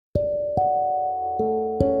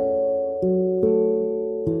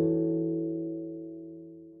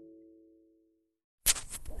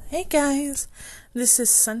guys, this is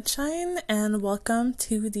Sunshine, and welcome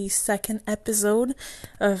to the second episode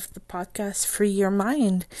of the podcast Free Your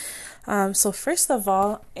Mind. So first of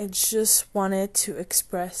all, I just wanted to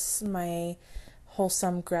express my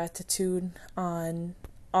wholesome gratitude on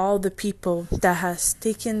all the people that has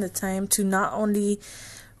taken the time to not only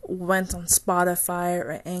went on Spotify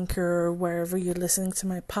or Anchor or wherever you're listening to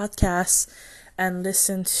my podcast and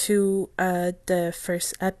listen to the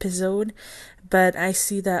first episode, but I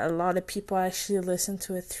see that a lot of people actually listen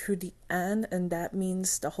to it through the end, and that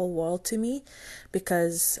means the whole world to me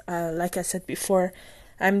because like I said before,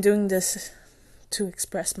 I'm doing this to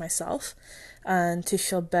express myself and to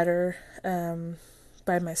feel better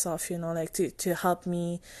by myself, like to help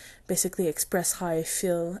me basically express how I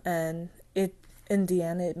feel, and it in the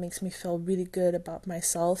end it makes me feel really good about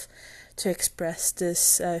myself to express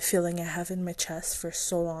this feeling I have in my chest for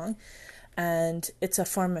so long. And it's a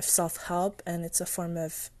form of self-help, and it's a form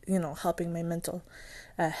of helping my mental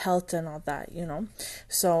health and all that.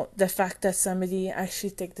 So the fact that somebody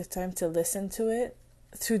actually take the time to listen to it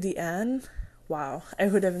through the end, wow, I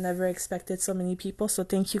would have never expected so many people. So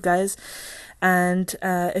thank you guys. And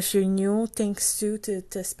if you're new, thanks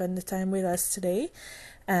to spend the time with us today,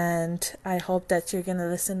 and I hope that you're gonna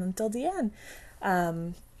listen until the end.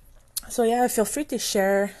 So yeah, feel free to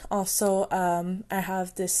share. Also, I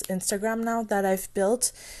have this Instagram now that I've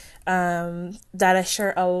built, that I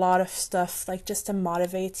share a lot of stuff, like just to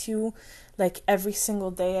motivate you. Like every single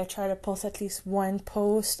day I try to post at least one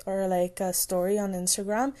post or like a story on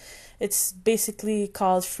Instagram. It's basically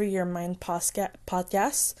called Free Your Mind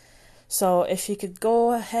Podcast. So if you could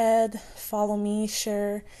go ahead, follow me,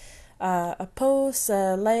 share a post,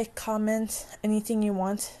 like, comment, anything you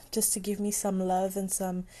want, just to give me some love and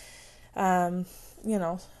some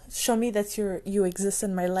show me that you exist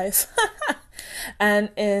in my life. And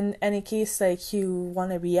in any case, like, you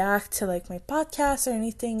want to react to like my podcast or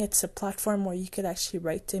anything, it's a platform where you could actually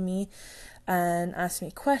write to me and ask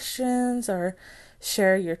me questions or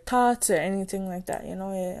share your thoughts or anything like that.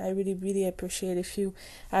 I really, really appreciate if you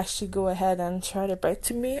actually go ahead and try to write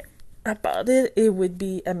to me about it. It would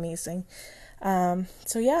be amazing.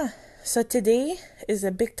 So today is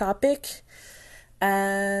a big topic,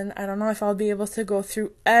 and I don't know if I'll be able to go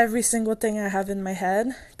through every single thing I have in my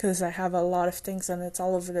head, because I have a lot of things and it's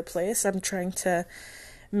all over the place. I'm trying to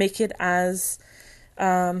make it as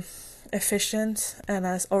efficient and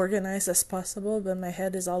as organized as possible, but my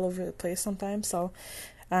head is all over the place sometimes, so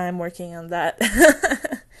I'm working on that.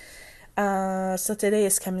 So today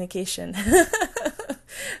is communication.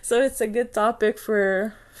 So it's a good topic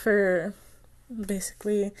for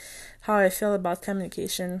basically how I feel about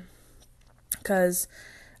communication. Because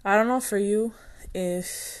I don't know for you,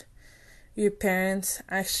 if your parents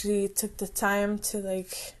actually took the time to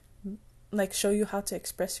like show you how to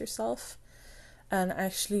express yourself and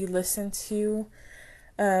actually listen to you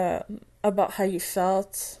about how you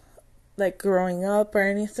felt like growing up or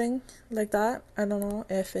anything like that. I don't know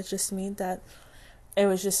if it's just me that it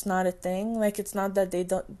was just not a thing. Like, it's not that they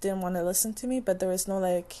didn't want to listen to me, but there was no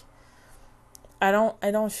I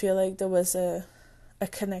don't feel like there was a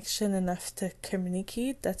connection enough to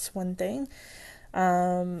communicate. That's one thing.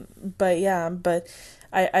 But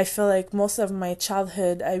I feel like most of my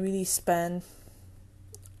childhood I really spent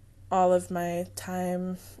all of my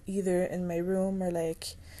time either in my room or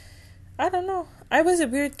I don't know. I was a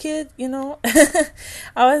weird kid, I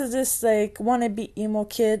was just wannabe emo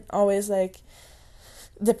kid, always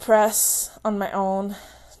depressed on my own,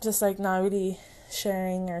 just not really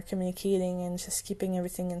sharing or communicating and just keeping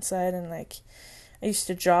everything inside. And I used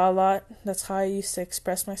to draw a lot. That's how I used to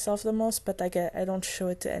express myself the most, but I don't show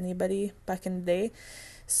it to anybody back in the day.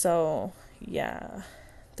 So yeah,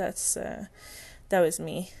 that was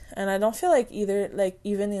me. And I don't feel like either,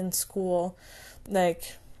 even in school, they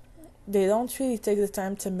don't really take the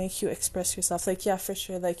time to make you express yourself. Yeah, for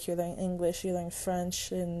sure, you learn English, you learn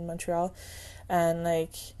French in Montreal, and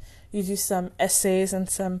you do some essays and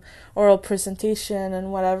some oral presentation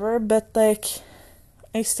and whatever, but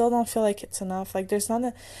I still don't feel like it's enough. There's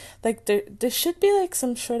not there should be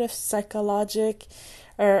some sort of psychologic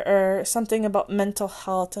or something about mental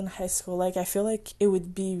health in high school. I feel like it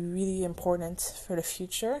would be really important for the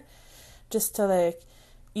future, just to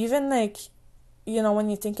even when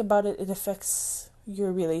you think about it, it affects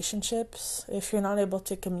your relationships. If you're not able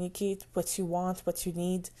to communicate what you want, what you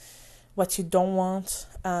need, what you don't want,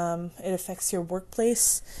 it affects your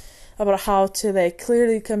workplace, about how to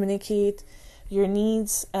clearly communicate your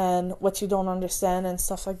needs and what you don't understand and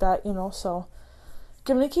stuff like that, so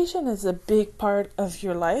communication is a big part of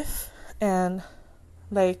your life. And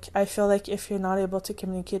I feel like if you're not able to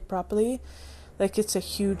communicate properly, like it's a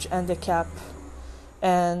huge handicap.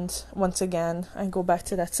 And once again, I go back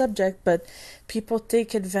to that subject, but people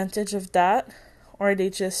take advantage of that, or they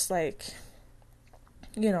just like,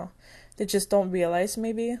 they just don't realize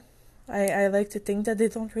maybe. I like to think that they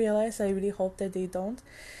don't realize. I really hope that they don't.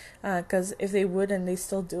 Because if they would and they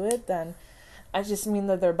still do it, then I just mean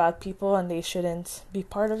that they're bad people and they shouldn't be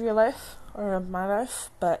part of your life or of my life.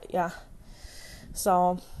 But yeah.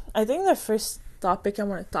 So I think the first topic I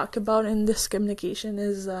want to talk about in this communication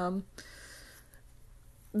is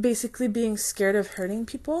basically being scared of hurting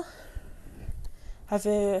people. Have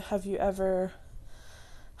you ever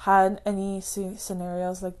had any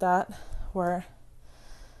scenarios like that where,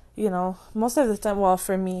 most of the time, well,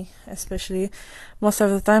 for me especially, most of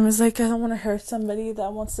the time it's like I don't want to hurt somebody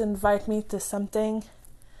that wants to invite me to something,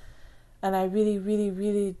 and I really, really,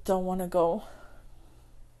 really don't want to go.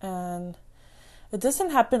 And it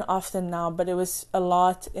doesn't happen often now, but it was a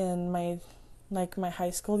lot in my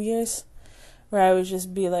high school years, where I would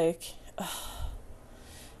just be like,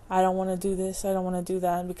 I don't want to do this, I don't want to do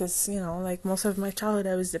that, because, most of my childhood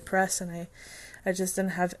I was depressed and I just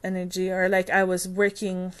didn't have energy, or like I was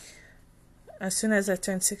working. As soon as I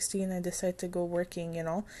turned 16, I decided to go working,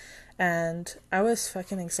 and I was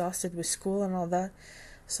fucking exhausted with school and all that.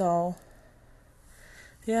 So,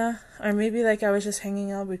 yeah, or maybe like I was just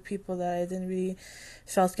hanging out with people that I didn't really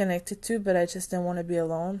felt connected to, but I just didn't want to be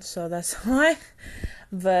alone, so that's why.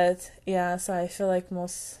 But yeah, so I feel like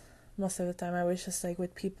most of the time I was just like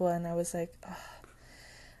with people, and I was like,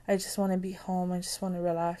 I just want to be home, I just want to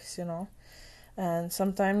relax, And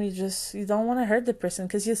sometimes you don't want to hurt the person,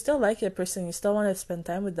 because you still like the person, you still want to spend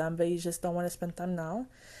time with them, but you just don't want to spend time now.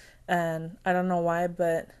 And I don't know why,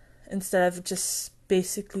 but instead of just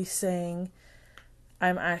basically saying,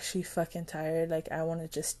 I'm actually fucking tired, like I want to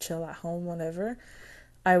just chill at home, whatever,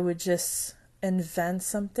 I would just invent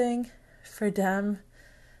something for them,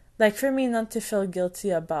 like for me not to feel guilty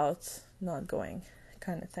about not going,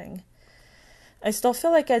 kind of thing. I still feel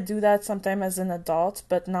like I do that sometimes as an adult,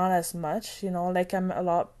 but not as much, like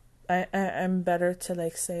I'm better to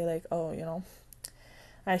like say like, oh,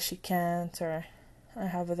 I actually can't, or I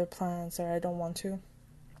have other plans, or I don't want to,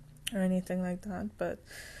 or anything like that. But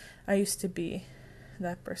I used to be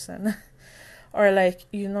that person. Or like,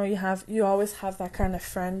 you always have that kind of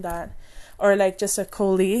friend that, or like just a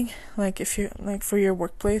colleague, like if you like for your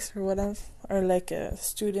workplace or whatever, or like a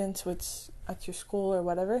student at your school or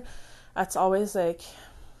whatever, that's always like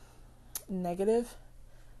negative,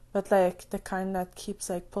 but like the kind that keeps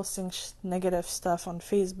like posting negative stuff on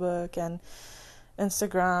Facebook and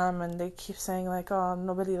Instagram, and they keep saying like, oh,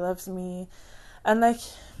 nobody loves me, and like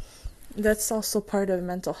that's also part of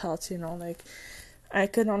mental health, like I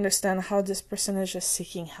could understand how this person is just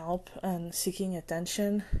seeking help and seeking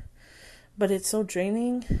attention, but it's so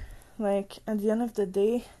draining. Like at the end of the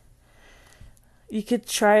day, you could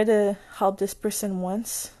try to help this person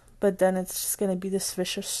once, but then it's just going to be this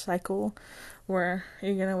vicious cycle where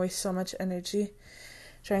you're going to waste so much energy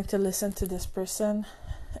trying to listen to this person.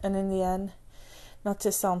 And in the end, not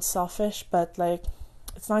to sound selfish, but like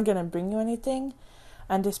it's not going to bring you anything.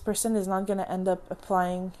 And this person is not going to end up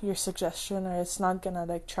applying your suggestion, or it's not going to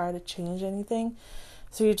like try to change anything.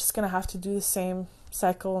 So you're just going to have to do the same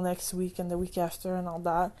cycle next week and the week after and all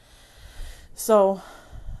that. So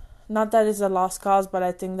not that it's a lost cause, but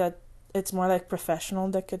I think that it's more like professional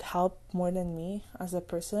that could help more than me as a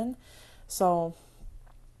person. So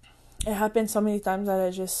it happened so many times that I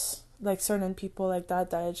just like certain people like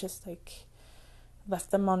that I just like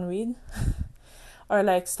left them on read or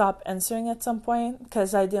like stopped answering at some point,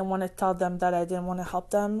 because I didn't want to tell them that I didn't want to help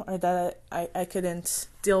them, or that I couldn't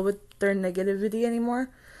deal with their negativity anymore,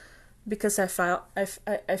 because I felt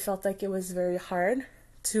like it was very hard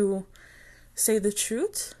to say the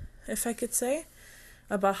truth, if I could say,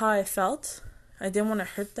 about how I felt. I didn't want to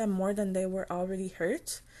hurt them more than they were already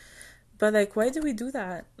hurt. But like, why do we do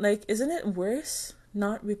that? Like, isn't it worse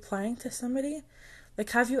not replying to somebody?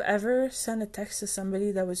 Like, have you ever sent a text to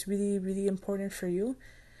somebody that was really, really important for you,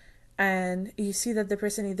 and you see that the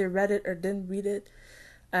person either read it or didn't read it,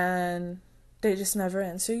 and they just never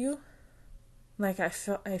answer you? Like, I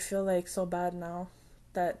feel like so bad now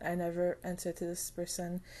that I never answered to this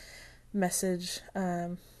person message.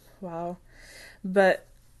 Wow. But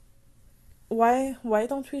why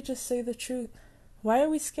don't we just say the truth? Why are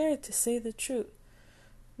we scared to say the truth?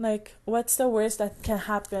 Like, what's the worst that can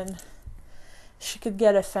happen? She could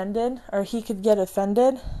get offended, or he could get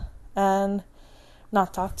offended and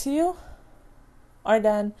not talk to you. Or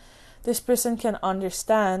then this person can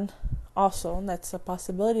understand also, and that's a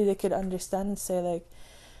possibility. They could understand and say like,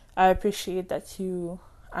 I appreciate that you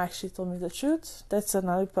actually told me the truth. That's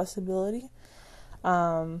another possibility.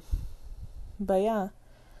 Um, but yeah,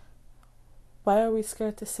 why are we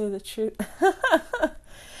scared to say the truth?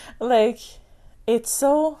 Like, it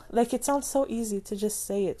sounds so easy to just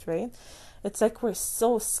say it, right? It's like we're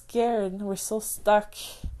so scared, we're so stuck.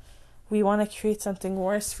 We want to create something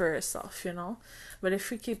worse for ourselves, But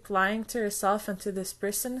if we keep lying to ourselves and to this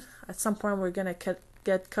person, at some point we're going to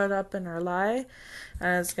get caught up in our lie,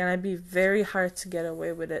 and it's going to be very hard to get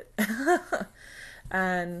away with it.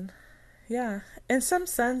 And yeah, in some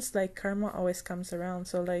sense, like, karma always comes around.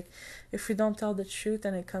 So, like, if we don't tell the truth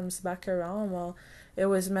and it comes back around, well, it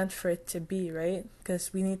was meant for it to be, right?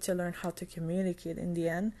 Because we need to learn how to communicate in the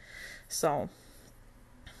end. So,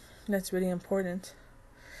 that's really important.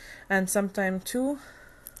 And sometimes, too,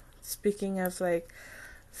 speaking of, like,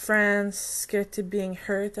 friends scared to being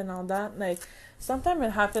hurt and all that, like, sometimes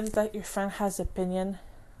it happens that your friend has opinion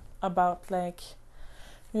about, like,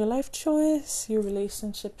 your life choice, your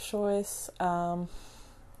relationship choice, your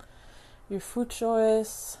food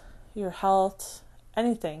choice, your health,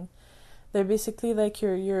 anything. They're basically like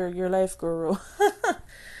your life guru.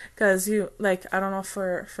 Because you, like, I don't know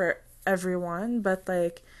for everyone, but,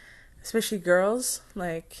 like, especially girls,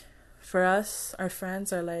 like, for us, our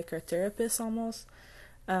friends are like our therapists almost.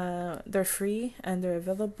 They're free and they're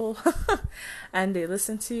available and they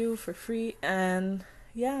listen to you for free, and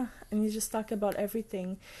yeah, and you just talk about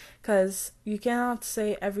everything, because you cannot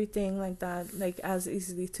say everything like that, like, as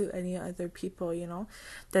easily to any other people,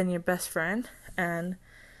 than your best friend. And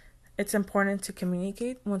it's important to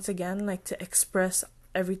communicate, once again, like, to express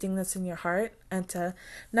everything that's in your heart, and to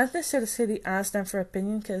not necessarily ask them for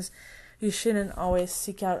opinion, because you shouldn't always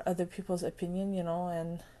seek out other people's opinion,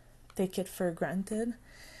 and take it for granted,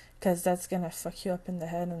 because that's gonna fuck you up in the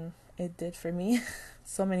head, and it did for me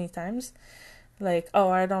so many times. Like, oh,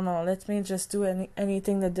 I don't know, let me just do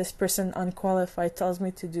anything that this person unqualified tells me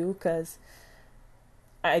to do, because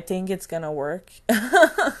I think it's gonna work.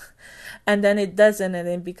 And then it doesn't, and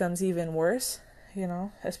it becomes even worse,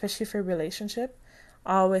 especially for relationship.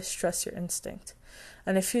 Always trust your instinct.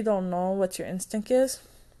 And if you don't know what your instinct is,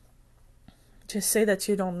 just say that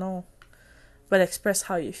you don't know, but express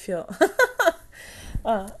how you feel.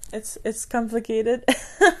 It's complicated.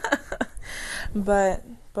 but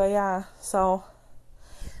yeah, so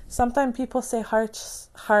sometimes people say hard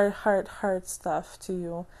stuff to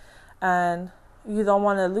you, and you don't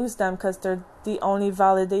want to lose them, because they're the only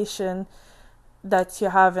validation that you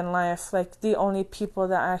have in life, like, the only people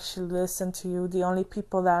that actually listen to you, the only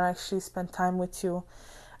people that actually spend time with you.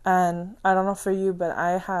 And I don't know for you, but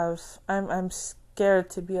I'm scared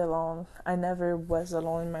to be alone. I never was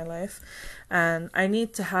alone in my life, and I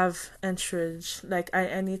need to have entourage. Like,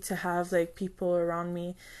 I need to have, like, people around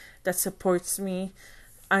me that supports me.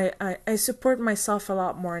 I support myself a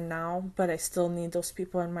lot more now, but I still need those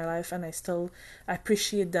people in my life, and I still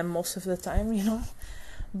appreciate them most of the time,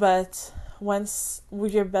 But once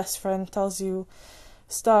your best friend tells you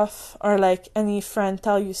stuff, or, like, any friend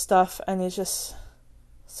tell you stuff, and it's just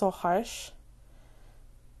so harsh,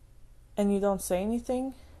 and you don't say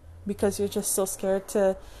anything because you're just so scared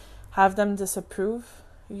to have them disapprove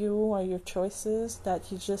you or your choices, that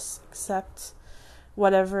you just accept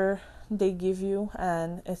whatever they give you,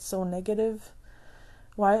 and it's so negative.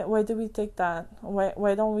 Why do we take that?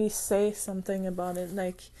 Why don't we say something about it?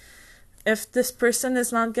 Like, if this person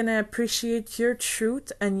is not gonna appreciate your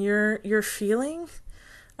truth and your feeling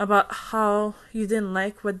about how you didn't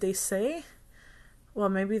like what they say, well,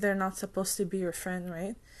 maybe they're not supposed to be your friend,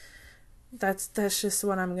 right? That's just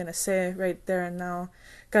what I'm gonna say right there and now,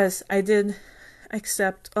 because I did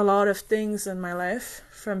accept a lot of things in my life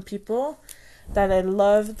from people that I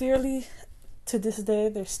love dearly. To this day,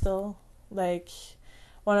 they're still, like,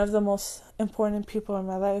 one of the most important people in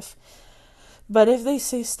my life. But if they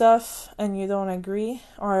say stuff and you don't agree,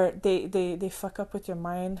 or they fuck up with your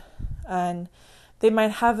mind, and they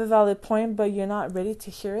might have a valid point, but you're not ready to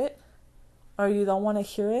hear it, or you don't want to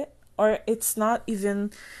hear it, or it's not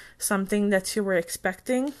even something that you were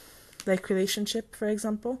expecting, like relationship, for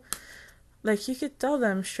example, like, you could tell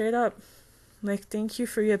them straight up, like, thank you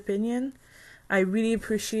for your opinion. I really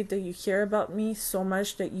appreciate that you care about me so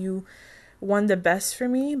much, that you want the best for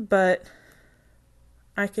me, but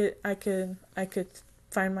I could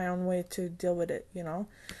find my own way to deal with it,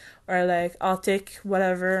 or, like, I'll take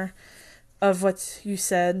whatever of what you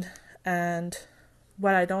said, and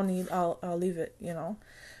what I don't need, I'll leave it,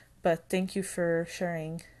 but thank you for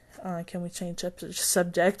sharing. Can we change up the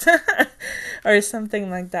subject? Or something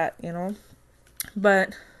like that,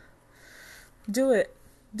 but do it.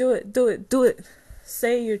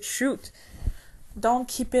 Say your truth. Don't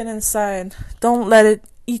keep it inside. Don't let it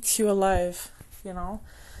eat you alive,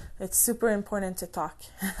 it's super important to talk.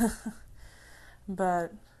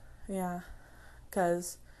 But yeah,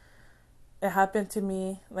 because it happened to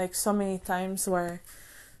me like so many times where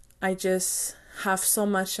I just have so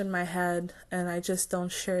much in my head and I just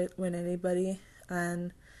don't share it with anybody,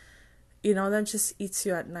 and that just eats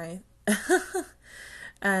you at night.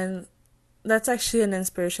 And that's actually an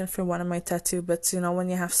inspiration for one of my tattoo, but when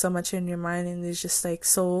you have so much in your mind and it's just like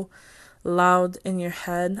so loud in your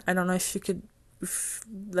head, I don't know if you could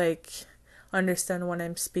like understand what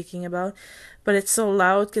I'm speaking about, but it's so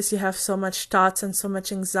loud because you have so much thoughts and so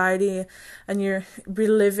much anxiety, and you're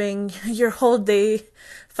reliving your whole day,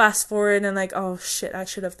 fast forward, and like, oh shit, I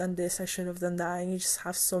should have done this, I should have done that, and you just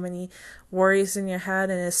have so many worries in your head,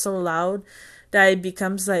 and it's so loud that it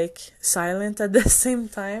becomes like silent at the same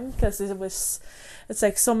time, because it's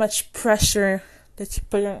like so much pressure that you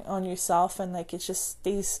put on yourself, and like it just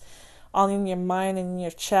stays all in your mind and in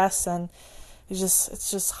your chest, and it's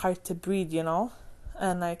just hard to breathe,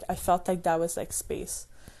 and like I felt like that was like space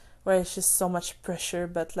where it's just so much pressure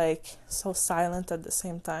but like so silent at the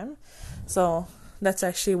same time. So that's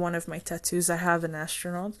actually one of my tattoos. I have an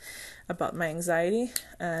astronaut about my anxiety,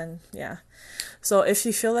 and yeah. So if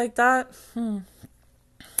you feel like that,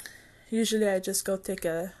 usually I just go take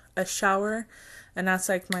a shower, and that's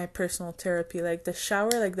like my personal therapy. Like the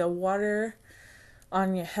shower, like the water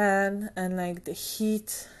on your head and like the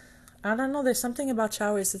heat, I don't know, there's something about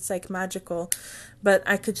showers, it's like magical. But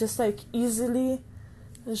I could just like easily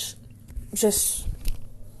just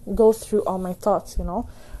go through all my thoughts, or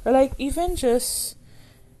like even just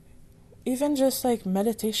like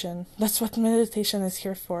meditation. That's what meditation is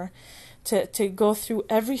here for, to go through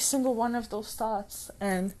every single one of those thoughts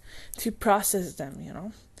and to process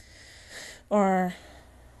them, or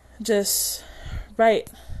just write.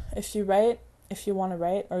 If you want to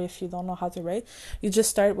write, or if you don't know how to write, you just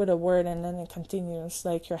start with a word and then it continues,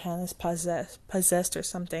 like your hand is possessed or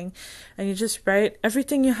something, and you just write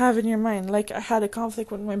everything you have in your mind. Like I had a conflict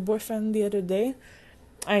with my boyfriend the other day.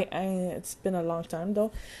 I it's been a long time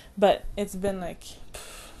though, but it's been like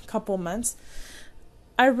a couple months.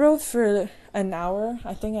 I wrote for an hour.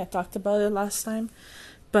 I think I talked about it last time,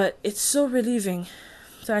 but it's so relieving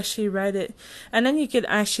to actually write it, and then you could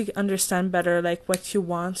actually understand better like what you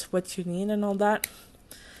want, what you need, and all that,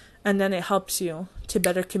 and then it helps you to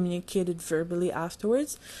better communicate it verbally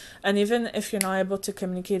afterwards. And even if you're not able to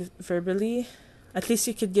communicate it verbally, at least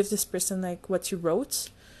you could give this person like what you wrote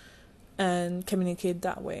and communicate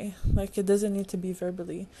that way. Like it doesn't need to be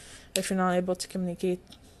verbally. If you're not able to communicate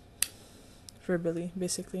verbally,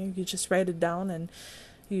 basically you just write it down and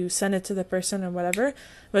you send it to the person or whatever.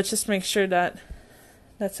 But just make sure that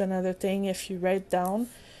that's another thing. If you write down,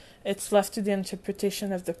 it's left to the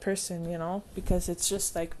interpretation of the person, because it's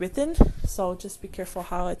just like written. So just be careful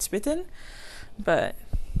how it's written. But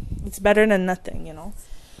it's better than nothing,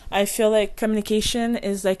 I feel like communication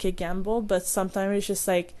is like a gamble, but sometimes it's just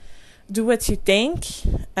like do what you think,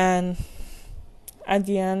 and at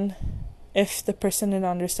the end, if the person didn't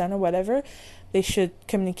understand or whatever, they should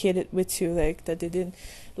communicate it with you, like that they didn't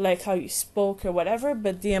like how you spoke or whatever.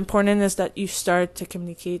 But the important is that you start to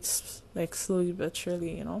communicate like slowly but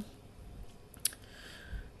surely,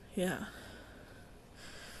 Yeah.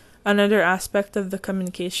 Another aspect of the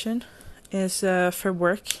communication is for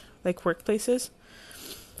work, like workplaces.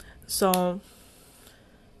 So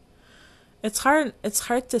it's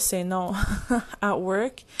hard to say no at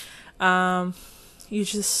work. You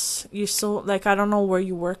so like, I don't know where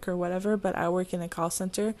you work or whatever, but I work in a call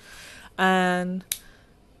center, and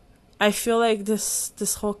I feel like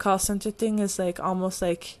this whole call center thing is like almost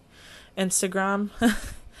like Instagram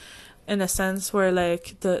in a sense, where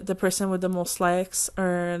like the person with the most likes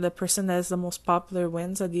or the person that is the most popular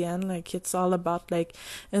wins at the end. Like it's all about like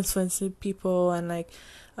influencing people and like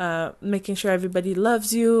making sure everybody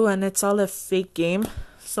loves you, and it's all a fake game.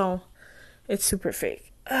 So it's super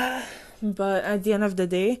fake. But at the end of the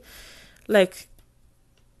day, like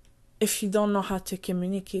if you don't know how to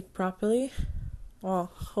communicate properly,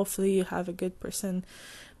 well, hopefully you have a good person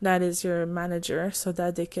that is your manager, so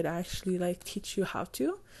that they could actually like teach you how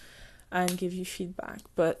to and give you feedback.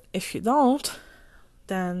 But if you don't,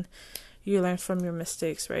 then you learn from your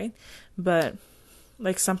mistakes, right? But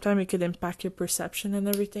like sometimes it could impact your perception and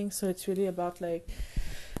everything. So it's really about like,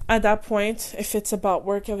 at that point, if it's about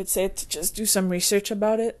work, I would say to just do some research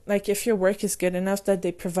about it. Like if your work is good enough that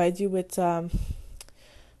they provide you with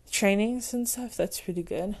trainings and stuff, that's really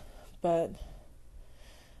good. But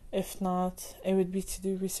if not, it would be to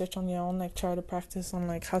do research on your own, like try to practice on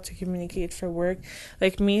like how to communicate for work.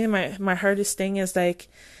 Like me, my hardest thing is like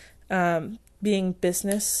being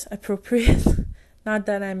business appropriate. Not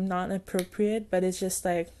that I'm not appropriate, but it's just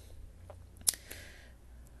like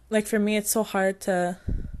like for me, it's so hard to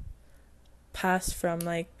pass from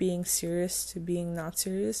like being serious to being not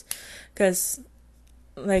serious, because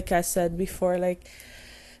like I said before, like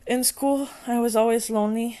in school I was always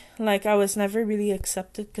lonely. Like I was never really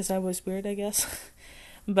accepted because I was weird, I guess.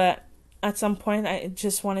 But at some point I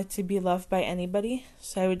just wanted to be loved by anybody,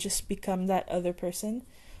 so I would just become that other person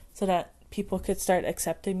so that people could start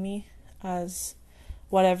accepting me as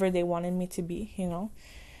whatever they wanted me to be, you know.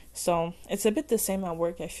 So it's a bit the same at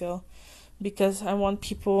work, I feel, because I want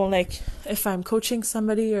people, like if I'm coaching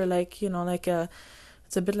somebody, or like, you know, like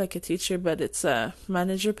it's a bit like a teacher, but it's a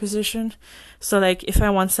manager position. So like if I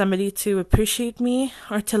want somebody to appreciate me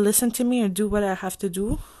or to listen to me or do what I have to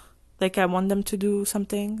do, like I want them to do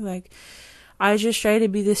something, like I just try to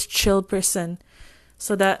be this chill person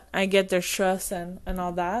so that I get their trust and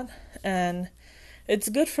all that. And it's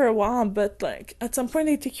good for a while, but like at some point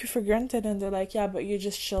they take you for granted and they're like, yeah, but you're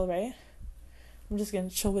just chill, right? I'm just gonna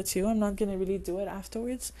chill with you. I'm not gonna really do it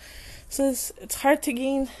afterwards. So it's hard to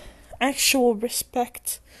gain actual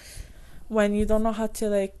respect when you don't know how to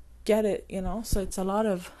like get it, you know. So it's a lot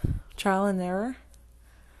of trial and error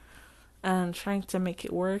and trying to make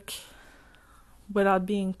it work without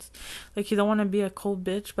being like, you don't want to be a cold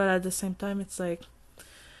bitch, but at the same time it's like,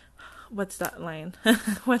 what's that line?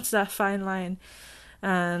 What's that fine line?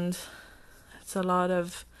 And it's a lot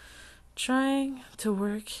of trying to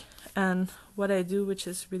work. And what I do, which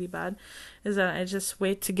is really bad, is that I just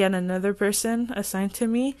wait to get another person assigned to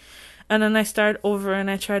me, and then I start over and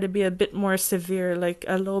I try to be a bit more severe, like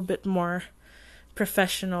a little bit more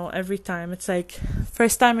professional every time. It's like,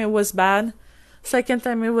 first time it was bad, second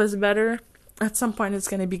time it was better, at some point it's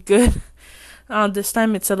going to be good. This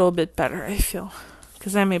time it's a little bit better, I feel,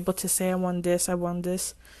 because I'm able to say I want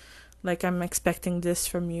this, like I'm expecting this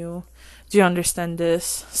from you, do you understand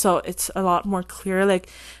this? So it's a lot more clear. Like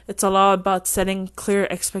it's a lot about setting clear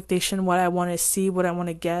expectation, what I want to see, what I want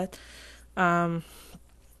to get, but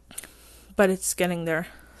it's getting there.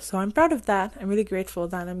 So I'm proud of that. I'm really grateful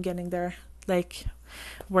that I'm getting there, like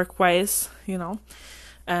work wise, you know.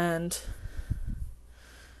 And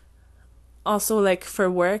also like for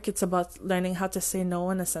work, it's about learning how to say no,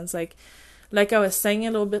 in a sense, like I was saying a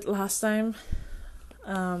little bit last time,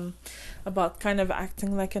 about kind of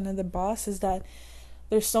acting like another boss, is that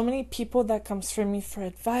there's so many people that comes for me for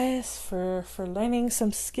advice, for learning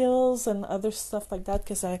some skills and other stuff like that,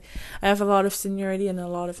 because I have a lot of seniority and a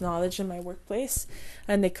lot of knowledge in my workplace,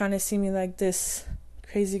 and they kind of see me like this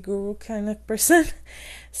crazy guru kind of person.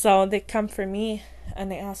 So they come for me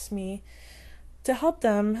and they ask me to help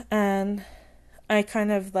them, and I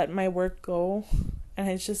kind of let my work go and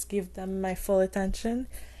I just give them my full attention.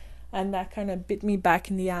 And that kind of bit me back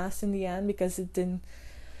in the ass in the end, because it didn't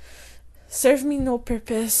serve me no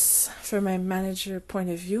purpose for my manager point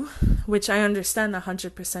of view, which I understand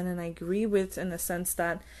 100% and I agree with, in the sense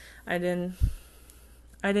that I didn't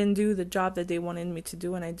do the job that they wanted me to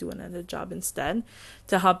do, and I do another job instead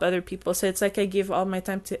to help other people. So it's like I give all my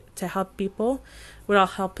time to help people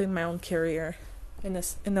without helping my own career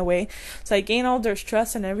in a way. So I gain all their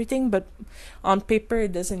trust and everything, but on paper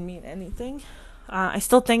it doesn't mean anything. I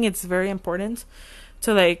still think it's very important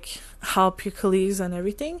to like help your colleagues and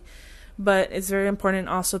everything, but it's very important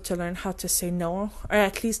also to learn how to say no, or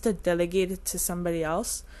at least to delegate it to somebody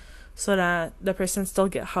else, so that the person still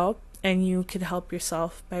get help and you could help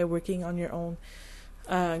yourself by working on your own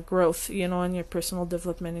growth, you know, and your personal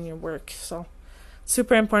development in your work. So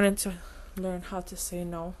super important to learn how to say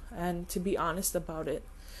no and to be honest about it.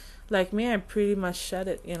 Like me, I pretty much said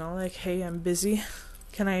it, you know, like, hey, I'm busy.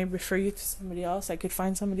 Can I refer you to somebody else? I could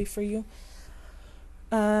find somebody for you.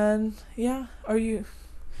 And yeah,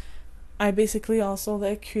 I basically also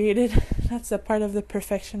like created, that's a part of the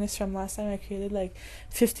perfectionist from last time, I created like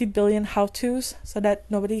 50 billion how-tos so that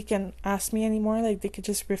nobody can ask me anymore. Like they could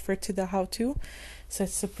just refer to the how-to. So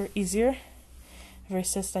it's super easier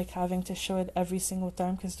versus like having to show it every single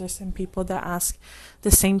time, because there's some people that ask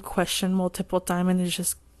the same question multiple times and it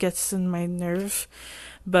just gets in my nerve.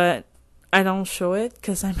 But I don't show it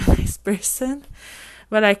because I'm a nice person.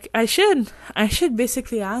 But I should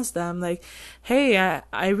basically ask them, like, hey,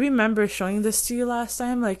 I remember showing this to you last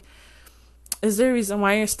time. Like, is there a reason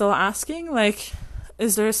why you're still asking? Like,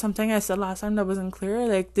 is there something I said last time that wasn't clear?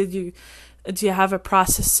 Like, do you have a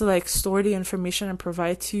process to like store the information and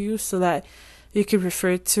provide to you so that you could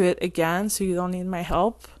refer to it again, so you don't need my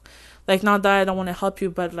help? Like, not that I don't want to help you,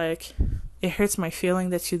 but like, it hurts my feeling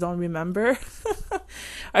that you don't remember.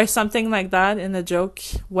 Or something like that, in a joke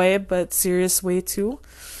way, but serious way too.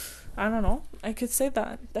 I don't know. I could say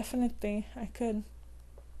that. Definitely. I could.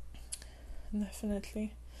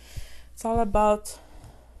 Definitely. It's all about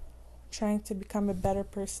trying to become a better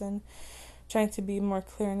person, trying to be more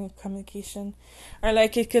clear in your communication. Or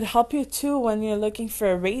like it could help you too when you're looking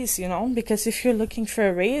for a raise, because if you're looking for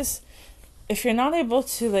a raise, if you're not able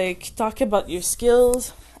to like talk about your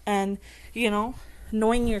skills and,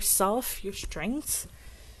 knowing yourself, your strengths,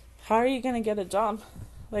 how are you going to get a job?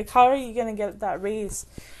 Like, how are you going to get that raise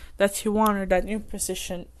that you want or that new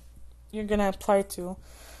position you're going to apply to?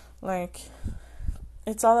 Like,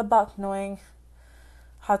 it's all about knowing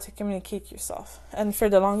how to communicate yourself. And for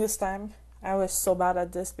the longest time, I was so bad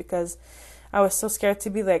at this because I was so scared to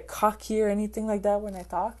be like cocky or anything like that when I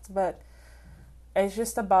talked. But it's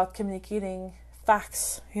just about communicating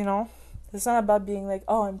facts, It's not about being like,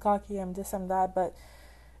 oh, I'm cocky, I'm this, I'm that. But,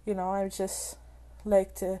 I just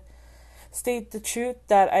like to state the truth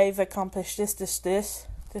that I've accomplished this. This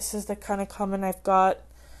is the kind of comment I've got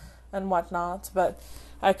and whatnot. But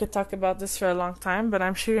I could talk about this for a long time, but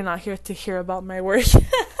I'm sure you're not here to hear about my work.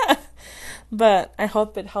 But I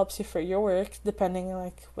hope it helps you for your work, depending on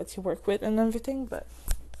like what you work with and everything. But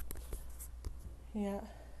yeah.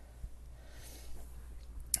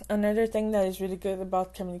 Another thing that is really good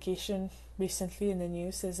about communication recently in the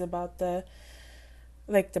news is about the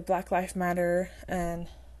Black Lives Matter and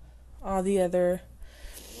all the other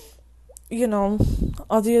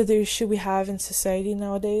issue we have in society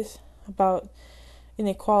nowadays about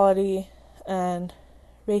inequality and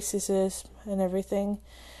racism and everything.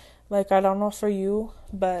 Like, I don't know for you,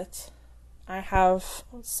 but I have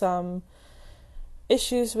some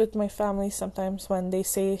issues with my family sometimes when they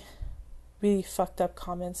say really fucked up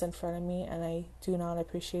comments in front of me, and I do not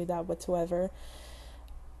appreciate that whatsoever.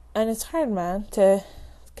 And it's hard, man,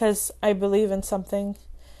 because I believe in something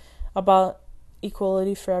about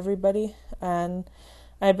equality for everybody, and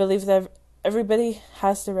I believe that everybody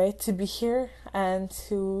has the right to be here and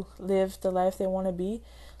to live the life they want to be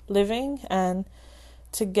living and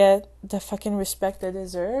to get the fucking respect they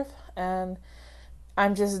deserve. And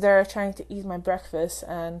I'm just there trying to eat my breakfast,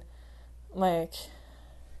 and like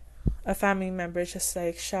a family member just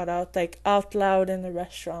like shout out like out loud in the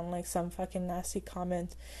restaurant like some fucking nasty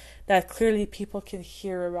comment that clearly people can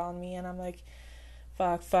hear around me, and I'm like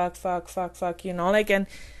fuck, and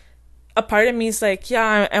a part of me is like,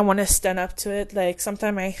 yeah, I want to stand up to it. Like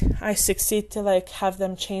sometimes I succeed to like have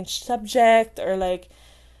them change subject, or like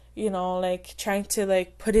like trying to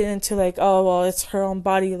like put it into like, oh well, it's her own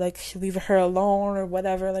body, like leave her alone or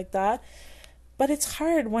whatever like that. But it's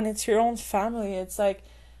hard when it's your own family. It's like,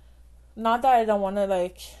 not that I don't want to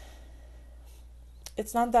like,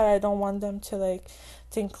 it's not that I don't want them to like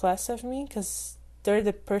think less of me, because they're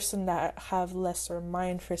the person that have lesser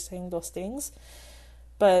mind for saying those things.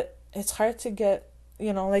 But it's hard to get,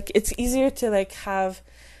 like it's easier to like have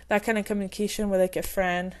that kind of communication with like a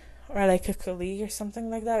friend or like a colleague or something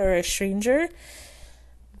like that, or a stranger.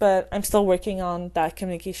 But I'm still working on that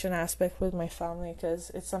communication aspect with my family,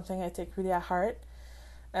 because it's something I take really at heart,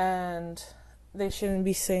 and they shouldn't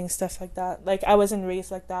be saying stuff like that. Like, I wasn't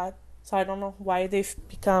raised like that, so I don't know why they've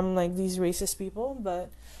become like these racist people, but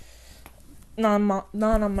not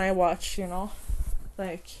on my watch,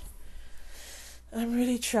 like I'm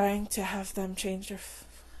really trying to have them change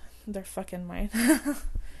their fucking mind.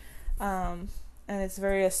 And it's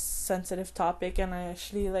very a sensitive topic, and I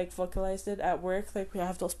actually like vocalized it at work. Like, we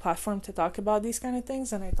have those platforms to talk about these kind of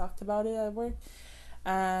things, and I talked about it at work,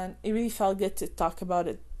 and it really felt good to talk about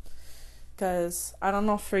it, because I don't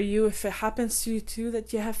know for you if it happens to you too,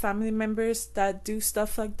 that you have family members that do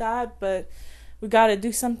stuff like that. But we gotta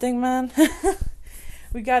do something, man.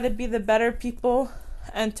 We gotta be the better people,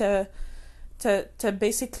 and to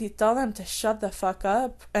basically tell them to shut the fuck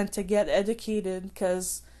up and to get educated,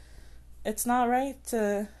 because it's not right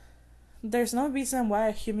to... There's no reason why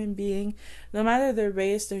a human being, no matter their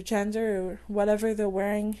race, their gender, or whatever they're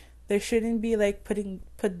wearing, they shouldn't be like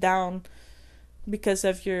put down because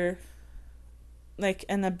of your like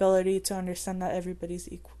inability to understand that everybody's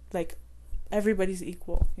equal. Like, everybody's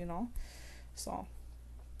equal, So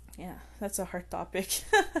yeah, that's a hard topic.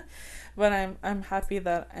 But I'm happy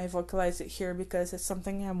that I vocalized it here, because it's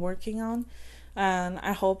something I'm working on, and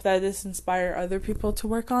I hope that this inspire other people to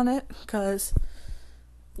work on it, because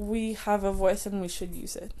we have a voice and we should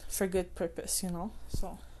use it for good purpose,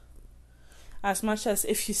 So as much as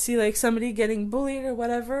if you see like somebody getting bullied or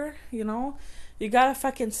whatever, you gotta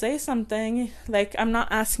fucking say something. Like, I'm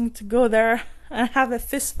not asking to go there and have a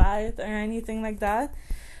fist fight or anything like that,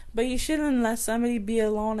 but you shouldn't let somebody be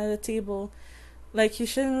alone at a table. Like, you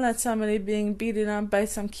shouldn't let somebody being beaten up by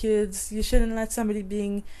some kids. You shouldn't let somebody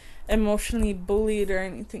being emotionally bullied or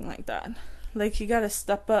anything like that. Like, you gotta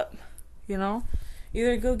step up,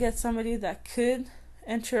 Either go get somebody that could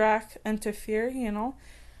interfere,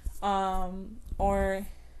 or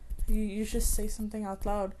you just say something out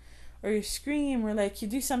loud, or you scream, or like you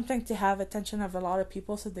do something to have attention of a lot of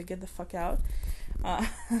people so they get the fuck out. uh,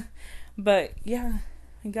 but yeah,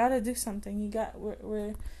 you gotta do something.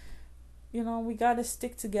 We're we gotta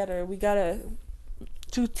stick together. We gotta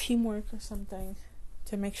do teamwork or something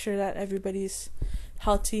to make sure that everybody's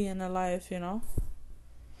healthy and alive, no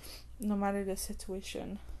matter the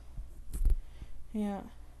situation. Yeah.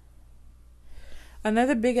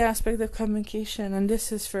 Another big aspect of communication, and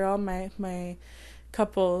this is for all my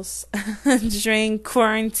couples during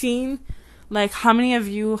quarantine, like how many of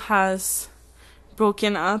you has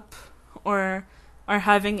broken up or are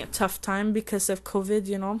having a tough time because of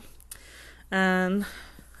COVID, and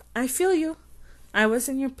I feel you. I was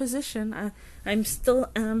in your position. I'm still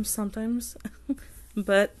am sometimes.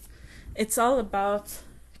 But it's all about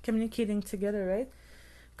communicating together, right?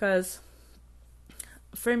 Because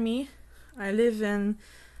for me, I live in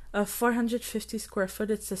a 450 square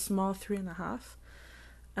foot. It's a small 3.5.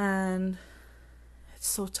 And it's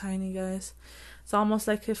so tiny, guys. It's almost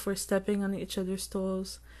like if we're stepping on each other's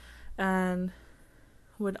toes. And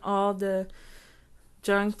with all the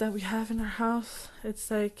junk that we have in our house, it's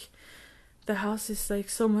like the house is like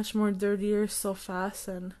so much more dirtier so fast.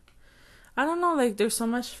 And I don't know, like there's so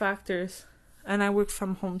much factors, and I work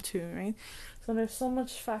from home too, right? So there's so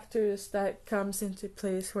much factors that comes into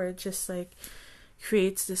place where it just like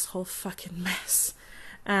creates this whole fucking mess.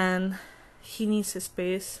 And he needs his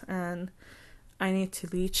space, and I need to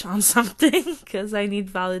leech on something because I need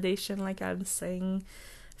validation, like I'm saying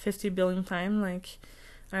 50 billion times. Like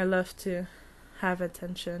I love to have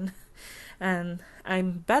attention, and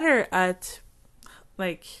I'm better at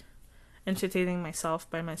like entertaining myself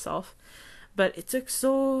by myself, but it took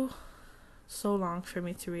so long for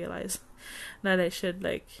me to realize that I should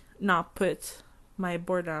like not put my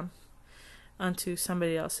boredom onto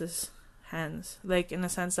somebody else's hands, like in the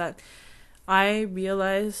sense that I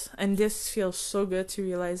realize, and this feels so good to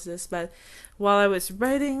realize this, but while I was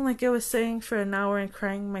writing, like I was saying, for an hour and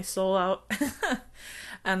crying my soul out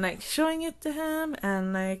and like showing it to him,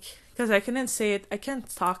 and like because I couldn't say it, I can't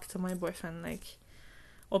talk to my boyfriend like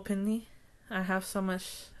openly. I have so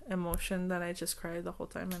much emotion that I just cry the whole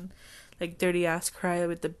time, and like dirty ass cry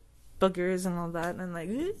with the boogers and all that, and like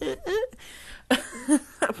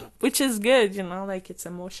which is good, like it's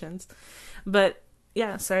emotions. But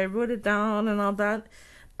yeah, so I wrote it down and all that,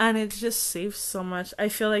 and it just saves so much. I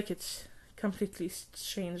feel like it's completely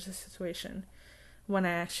changed the situation when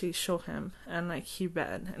I actually show him, and like he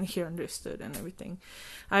read and he understood and everything.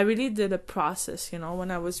 I really did a process,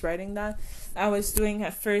 when I was writing that. I was doing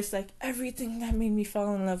at first like everything that made me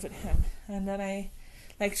fall in love with him, and then I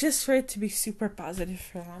like just for it to be super positive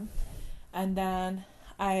for him. And then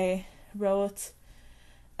I wrote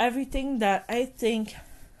everything that I think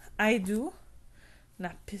I do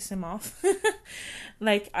not piss him off.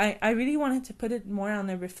 Like I really wanted to put it more on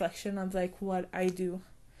a reflection of like what I do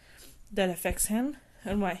that affects him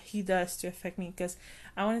and what he does to affect me, because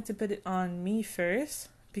I wanted to put it on me first,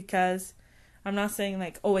 because I'm not saying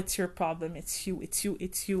like, oh, it's your problem, it's you,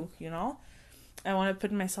 I want to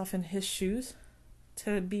put myself in his shoes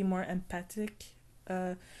to be more empathic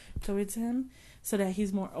towards him, so that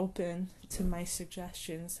he's more open to my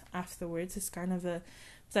suggestions afterwards. It's kind of a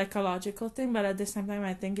psychological thing, but at the same time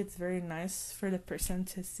I think it's very nice for the person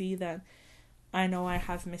to see that I know I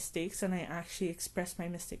have mistakes and I actually express my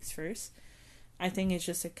mistakes first. I think it's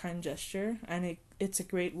just a kind gesture, and it's a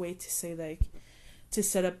great way to say like, to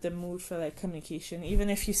set up the mood for like communication. Even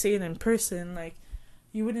if you say it in person, like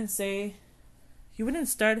you wouldn't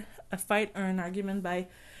start a fight or an argument by,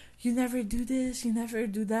 you never do this, you never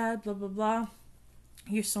do that, blah blah blah,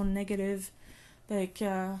 you're so negative, like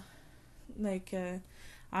I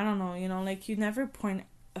don't know, like you never point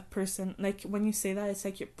a person, like when you say that, it's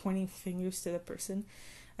like you're pointing fingers to the person,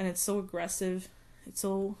 and it's so aggressive, it's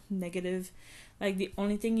so negative. Like the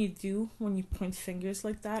only thing you do when you point fingers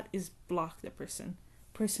like that is block the person.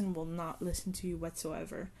 Person will not listen to you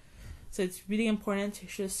whatsoever. So it's really important to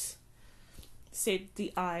just say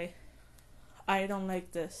the I don't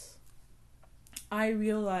like this. I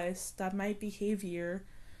realize that my behavior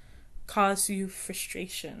caused you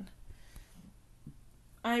frustration.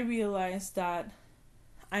 I realize that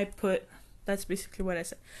that's basically what I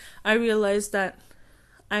said. I realize that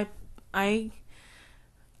I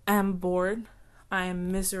am bored, I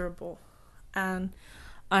am miserable, and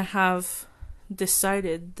I have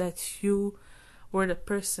decided that you were the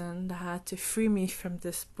person that had to free me from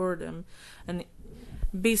this boredom. And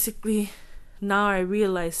basically now I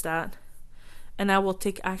realize that, and I will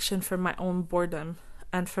take action for my own boredom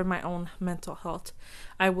and for my own mental health.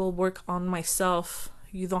 I will work on myself,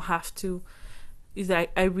 You don't have to.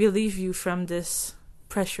 I relieve you from this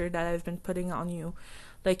pressure that I've been putting on you.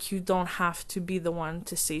 Like, you don't have to be the one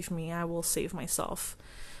to save me. I will save myself.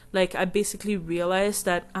 Like, I basically realized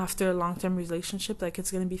that after a long-term relationship, like,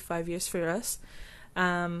 it's gonna be 5 years for us,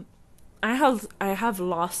 I have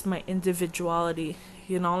lost my individuality.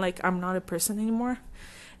 Like, I'm not a person anymore,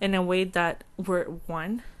 in a way that we're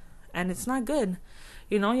one, and it's not good.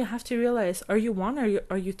 You have to realize, are you one, or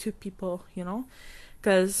are you two people?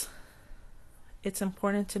 Because it's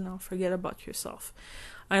important to not forget about yourself.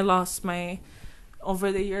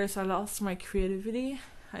 Over the years, I lost my creativity.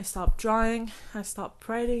 I stopped drawing, I stopped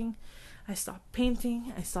writing, I stopped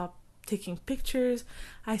painting, I stopped taking pictures,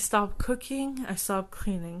 I stopped cooking, I stopped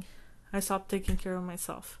cleaning, I stopped taking care of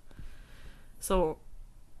myself. So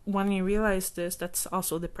when you realize this, that's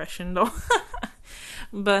also depression though.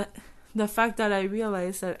 But the fact that I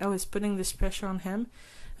realized that I was putting this pressure on him,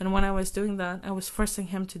 and when I was doing that, I was forcing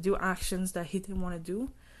him to do actions that he didn't want to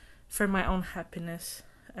do for my own happiness,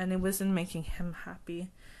 and it wasn't making him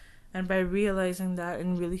happy. And by realizing that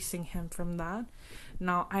and releasing him from that,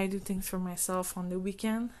 now I do things for myself on the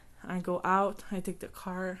weekend. I go out, I take the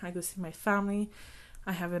car, I go see my family.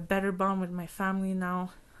 I have a better bond with my family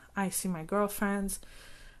now. I see my girlfriends.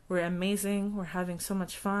 We're amazing. We're having so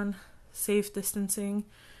much fun. Safe distancing,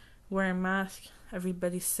 wearing masks,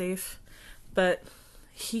 everybody's safe. But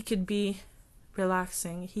he could be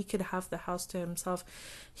relaxing. He could have the house to himself.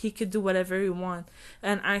 He could do whatever he wants.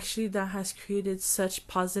 And actually, that has created such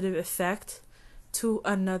positive effect to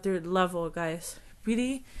another level, guys.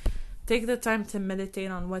 Really take the time to meditate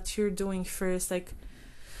on what you're doing first, like,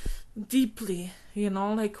 deeply.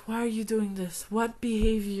 Like, why are you doing this? What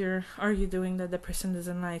behavior are you doing that the person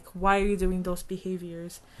doesn't like? Why are you doing those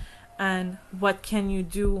behaviors? And what can you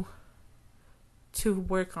do to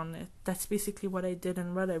work on it? That's basically what I did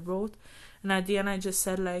and what I wrote. And at the end, I just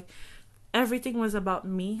said, like, everything was about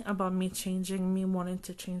me changing, me wanting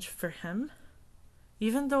to change for him.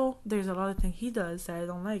 Even though there's a lot of things he does that I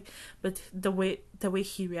don't like, but the way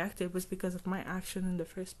he reacted was because of my action in the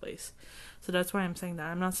first place. So that's why I'm saying that.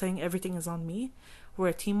 I'm not saying everything is on me. We're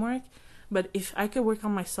a teamwork. But if I could work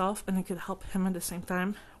on myself and I could help him at the same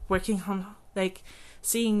time, working on, like,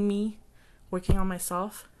 seeing me working on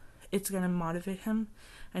myself, it's going to motivate him,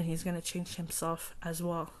 and he's going to change himself as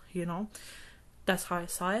well, That's how I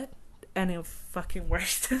saw it, and it fucking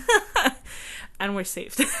worked. And we're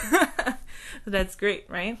saved. That's great,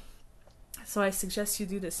 right? So I suggest you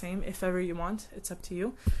do the same if ever you want. It's up to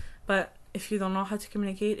you. But if you don't know how to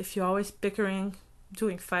communicate, if you're always bickering,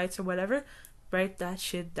 doing fights or whatever, write that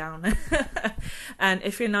shit down. And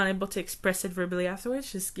if you're not able to express it verbally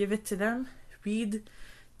afterwards, just give it to them. Read.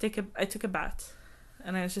 I took a bath,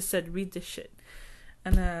 and I just said, read this shit.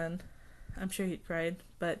 And then I'm sure he cried,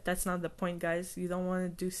 but that's not the point, guys. You don't want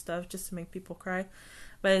to do stuff just to make people cry.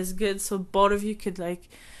 But it's good so both of you could, like,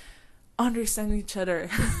 understand each other.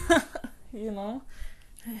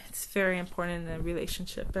 It's very important in a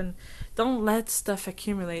relationship. And don't let stuff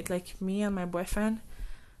accumulate. Like, me and my boyfriend,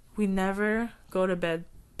 we never go to bed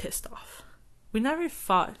pissed off. We never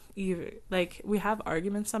fought either. Like, we have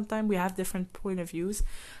arguments sometimes. We have different point of views,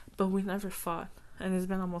 but we never fought. And it's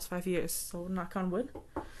been almost 5 years, so knock on wood.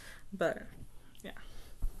 But yeah,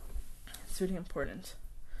 it's really important.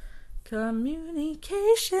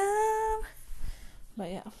 Communication.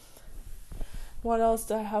 But yeah, what else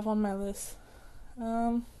do I have on my list?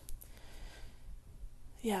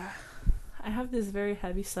 Yeah, I have this very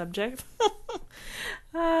heavy subject.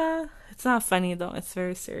 It's not funny though, it's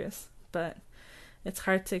very serious, but it's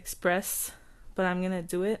hard to express, but I'm gonna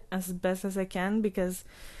do it as best as I can, because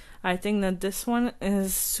I think that this one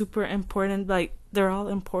is super important. Like, they're all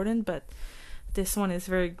important, but this one is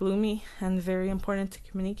very gloomy and very important to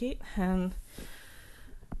communicate, and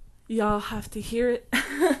y'all have to hear it.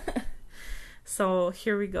 So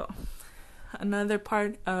here we go. Another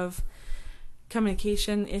part of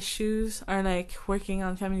communication issues, or like working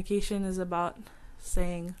on communication, is about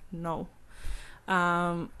saying no.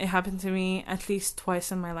 It happened to me at least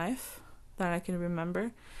twice in my life that I can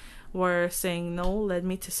remember, where saying no led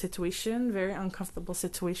me to very uncomfortable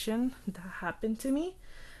situation that happened to me,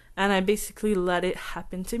 and I basically let it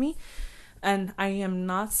happen to me. And I am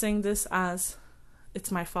not saying this as it's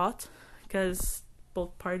my fault, because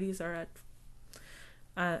both parties are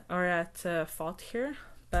at fault here.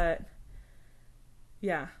 But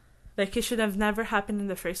yeah, like, it should have never happened in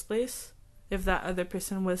the first place if that other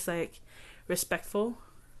person was, like, respectful.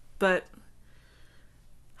 But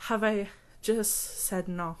have I just said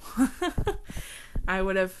no, I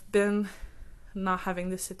would have been not having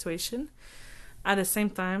this situation. At the same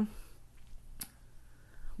time,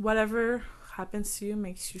 whatever happens to you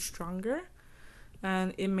makes you stronger,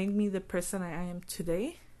 and it made me the person I am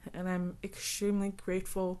today, and I'm extremely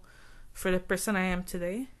grateful for the person I am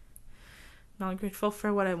today. Not grateful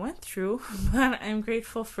for what I went through, but I'm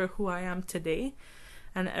grateful for who I am today,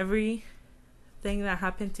 and everything that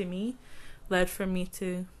happened to me led for me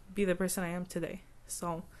to be the person I am today.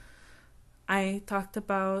 So I talked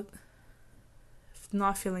about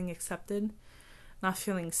not feeling accepted, not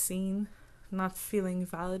feeling seen, not feeling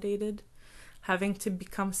validated, having to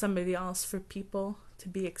become somebody else for people to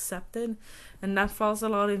be accepted. And that falls a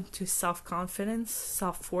lot into self-confidence,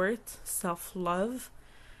 self-worth, self-love.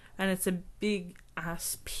 And it's a big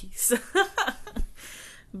ass piece.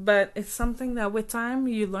 But it's something that with time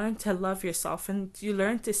you learn to love yourself, and you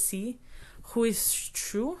learn to see who is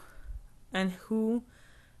true and who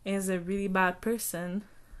is a really bad person,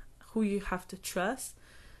 who you have to trust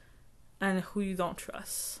and who you don't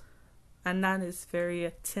trust. And that is very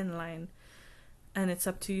a thin line, and it's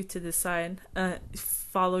up to you to decide.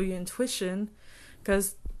 Follow your intuition,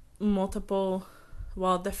 because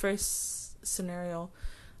the first scenario,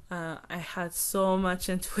 I had so much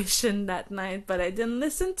intuition that night, but I didn't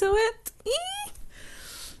listen to it.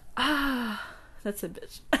 That's a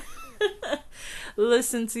bitch.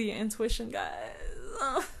 Listen to your intuition,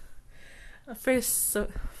 guys. First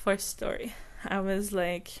story. I was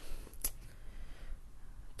like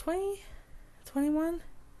 20, 21.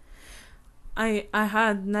 I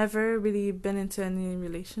had never really been into any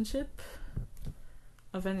relationship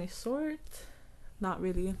of any sort. Not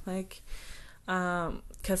really, like,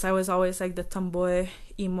 because I was always like the tomboy,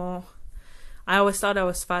 emo. I always thought I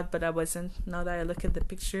was fat, but I wasn't. Now that I look at the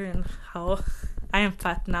picture and how I am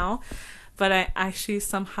fat now, but I actually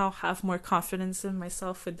somehow have more confidence in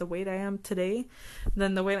myself with the weight I am today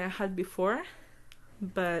than the weight I had before.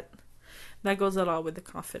 But that goes a lot with the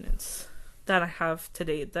confidence that I have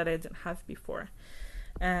today that I didn't have before.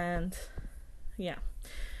 And yeah,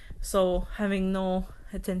 so having no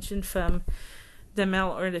attention from the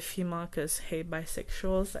male or the female, because hey,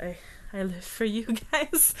 bisexuals, I live for you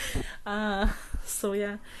guys. So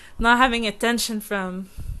yeah, not having attention from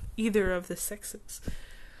either of the sexes,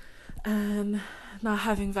 and not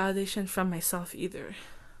having validation from myself either.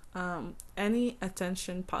 Any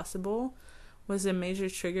attention possible was a major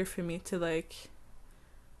trigger for me to like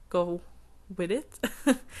go with it,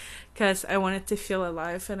 because I wanted to feel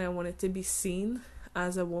alive and I wanted to be seen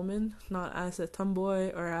as a woman, not as a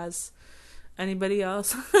tomboy or as anybody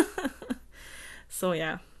else. So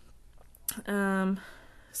yeah,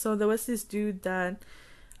 so there was this dude that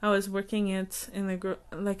I was working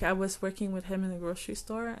I was working with him in the grocery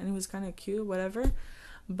store, and he was kind of cute, whatever,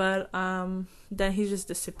 but then he just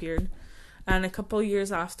disappeared. And a couple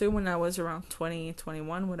years after, when I was around 20,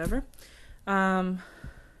 21, whatever,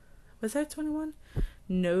 was I 21?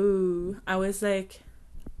 No, I was like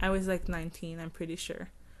 19, I'm pretty sure.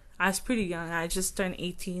 I was pretty young. I just turned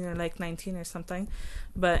 18 or like 19 or something,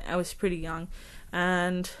 but I was pretty young.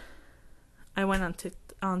 And I went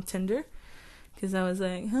on Tinder, because I was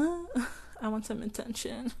like, I want some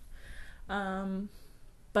attention.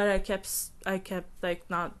 But I kept like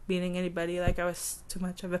not meeting anybody. Like, I was too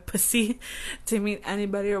much of a pussy to meet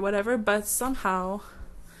anybody or whatever. But somehow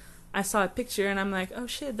I saw a picture and I'm like, oh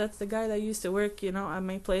shit, that's the guy that used to work, at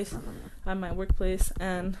my workplace.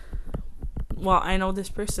 And well, I know this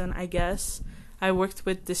person, I guess. I worked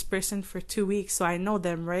with this person for 2 weeks, so I know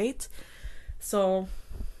them, right? So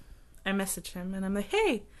I messaged him and I'm like,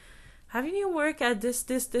 hey, haven't you work at this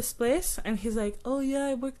place? And he's like, oh yeah,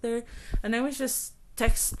 I work there. And I was just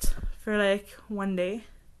text for like one day.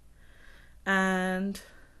 And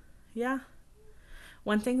yeah,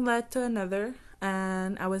 one thing led to another,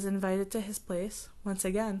 and I was invited to his place. Once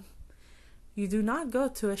again, you do not go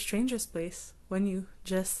to a stranger's place when you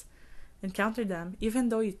just encounter them, even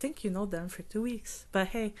though you think you know them for 2 weeks. But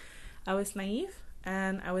hey, I was naive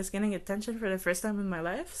and I was getting attention for the first time in my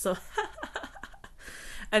life. So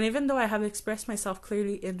and even though I have expressed myself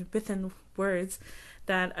clearly within words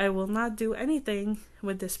that I will not do anything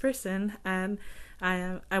with this person, and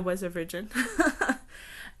I was a virgin.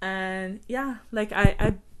 And yeah, like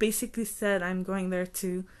I basically said, I'm going there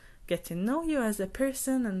to get to know you as a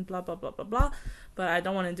person and blah blah blah blah blah, but I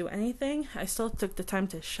don't want to do anything. I still took the time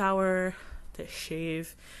to shower, to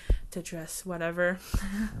shave, to dress, whatever.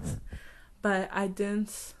 But I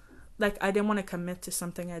didn't want to commit to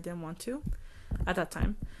something I didn't want to at that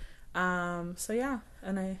time. So yeah,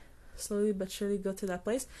 and I slowly but surely go to that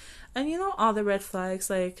place, and all the red flags,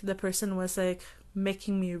 like the person was like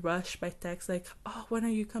making me rush by text, like, oh, when are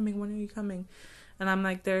you coming? And I'm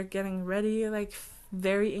like, they're getting ready, like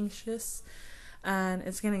very anxious, and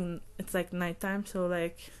it's like nighttime, so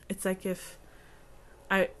like it's like if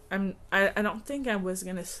I don't think I was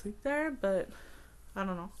gonna sleep there, but I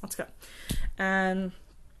don't know. Let's go. And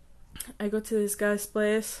I go to this guy's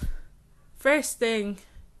place. First thing,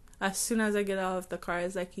 as soon as I get out of the car,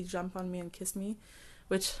 is like he jumped on me and kissed me,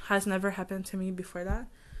 which has never happened to me before that.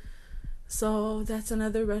 So that's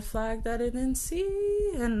another red flag that I didn't see.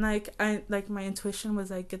 And my intuition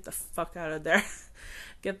was like, get the fuck out of there.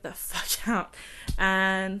 Get the fuck out.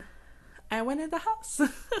 And I went in the house.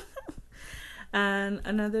 And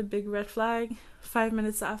another big red flag, 5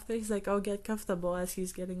 minutes after, he's like, oh, get comfortable, as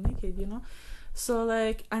he's getting naked, you know? So,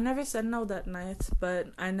 like, I never said no that night,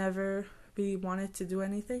 but I never really wanted to do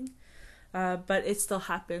anything. But it still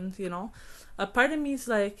happened, you know? A part of me is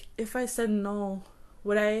like, if I said no,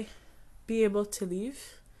 would I be able to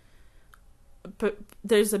leave? But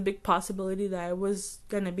there's a big possibility that I was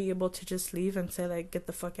gonna be able to just leave and say, like, get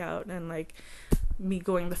the fuck out, and, like, me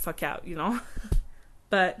going the fuck out, you know?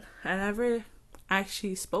 But I never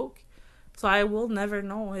actually spoke, so I will never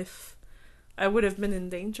know if I would have been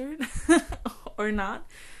endangered or not.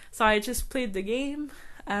 So I just played the game,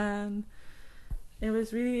 and it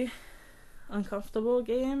was really uncomfortable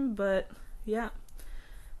game, but yeah,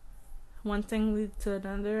 one thing led to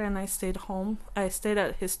another, and I stayed home. I stayed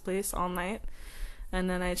at his place all night, and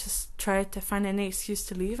then I just tried to find any excuse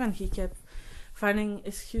to leave, and he kept finding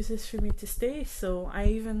excuses for me to stay. So I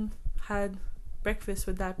even had breakfast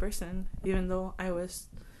with that person, even though I was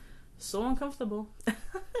so uncomfortable.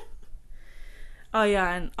 Oh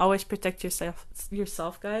yeah, and always protect yourself,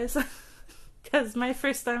 guys. Because my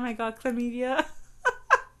first time I got chlamydia.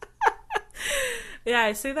 Yeah,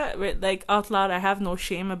 I say that like out loud. I have no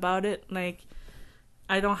shame about it. Like,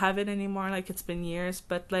 I don't have it anymore. Like, it's been years.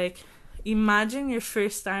 But like, imagine your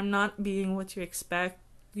first time not being what you expect.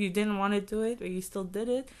 You didn't want to do it, but you still did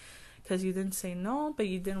it because you didn't say no, but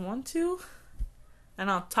you didn't want to. And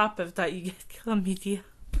on top of that, you get chlamydia.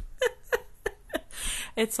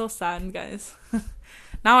 It's so sad, guys.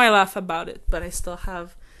 Now I laugh about it, but I still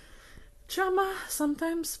have trauma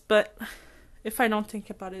sometimes. But if I don't think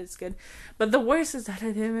about it, it's good. But the worst is that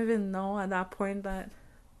I didn't even know at that point that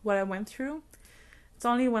what I went through. It's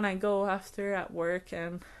only when I go after at work,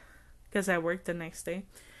 and because I work the next day.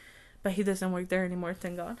 But he doesn't work there anymore,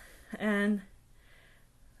 thank God. And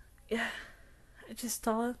yeah, I just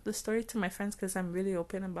tell the story to my friends because I'm really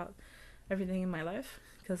open about everything in my life,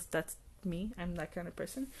 because that's me. I'm that kind of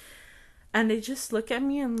person. And they just look at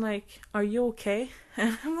me and like, are you okay?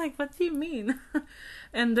 And I'm like, what do you mean?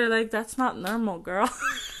 And they're like, that's not normal, girl.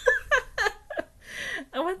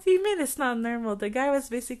 And what do you mean it's not normal? The guy was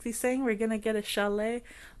basically saying we're gonna get a chalet,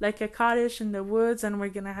 like a cottage in the woods, and we're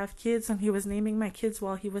gonna have kids, and he was naming my kids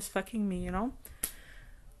while he was fucking me, you know?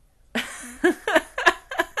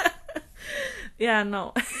 Yeah,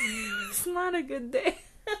 no. It's not a good day.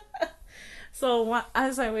 So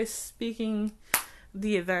as I was speaking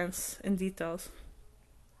the events in details,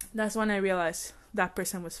 that's when I realized that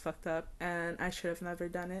person was fucked up and I should have never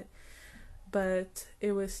done it. But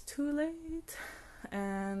it was too late,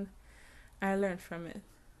 and I learned from it.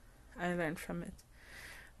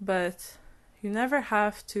 But you never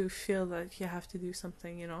have to feel like you have to do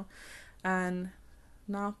something, you know, and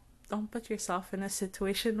don't put yourself in a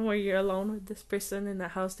situation where you're alone with this person in a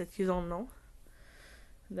house that you don't know.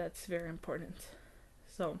 That's very important.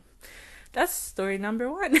 So that's story number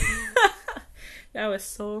 1. That was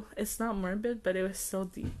so, it's not morbid, but it was so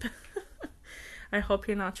deep. I hope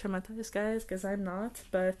you're not traumatized, guys, because I'm not.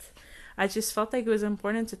 But I just felt like it was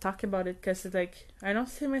important to talk about it, because like, I don't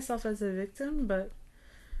see myself as a victim, but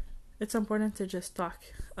it's important to just talk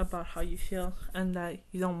about how you feel, and that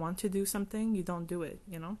you don't want to do something, you don't do it,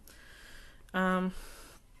 you know.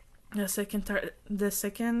 The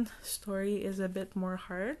second story is a bit more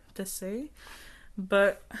hard to say,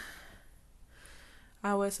 but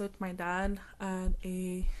I was with my dad at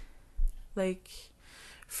a like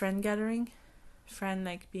friend gathering,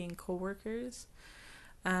 like being co-workers,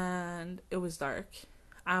 and it was dark.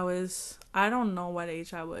 I don't know what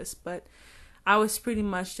age I was, but I was pretty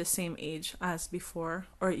much the same age as before,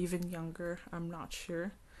 or even younger, I'm not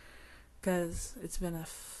sure, because it's been a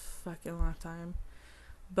fucking long time.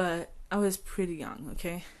 But I was pretty young,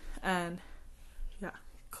 okay? And yeah,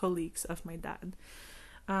 colleagues of my dad.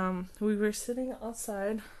 We were sitting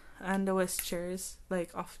outside, and there was chairs.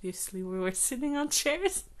 Like, obviously we were sitting on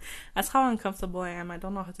chairs. That's how uncomfortable I am. I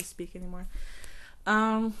don't know how to speak anymore.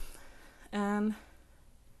 And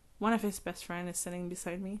one of his best friends is sitting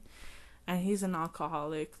beside me, and he's an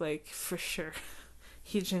alcoholic, like, for sure.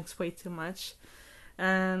 He drinks way too much.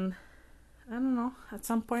 And I don't know, at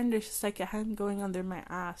some point there's just like a hand going under my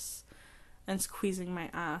ass and squeezing my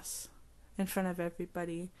ass in front of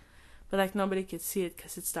everybody. but like nobody could see it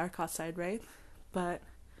because it's dark outside, right? But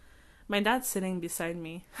my dad's sitting beside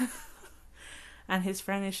me and his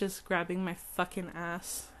friend is just grabbing my fucking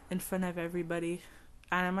ass in front of everybody.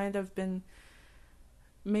 And I might have been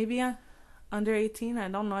maybe under 18. I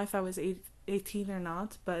don't know if I was 18 or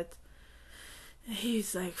not, but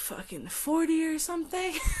he's like fucking 40 or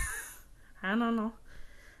something. I don't know.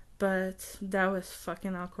 But that was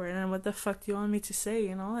fucking awkward. And what the fuck do you want me to say,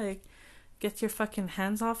 you know? Like, get your fucking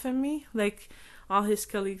hands off of me. Like, all his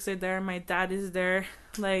colleagues are there. My dad is there.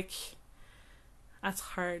 Like, that's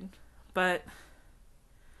hard. But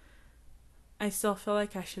I still feel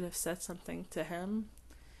like I should have said something to him.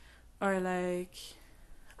 Or like,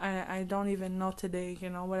 I don't even know today, you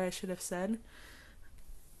know, what I should have said.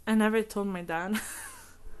 I never told my dad.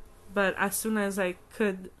 But as soon as I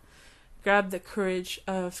could grab the courage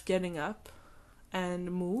of getting up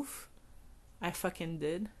and move, I fucking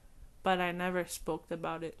did. But I never spoke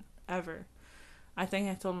about it, ever. I think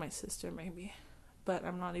I told my sister maybe, but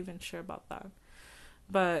I'm not even sure about that.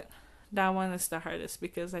 But that one is the hardest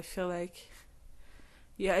because I feel like,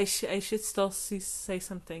 yeah, I should still say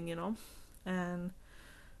something, you know? And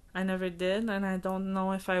I never did, and I don't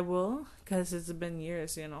know if I will, because it's been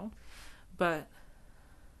years, you know? But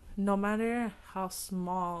no matter how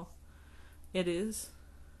small it is,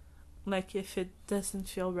 like, if it doesn't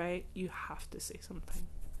feel right, you have to say something.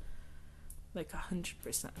 Like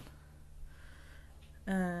 100%.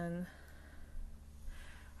 And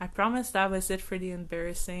I promise that was it for the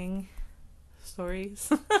embarrassing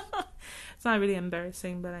stories. It's not really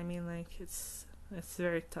embarrassing, but I mean, like, it's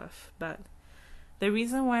very tough. But the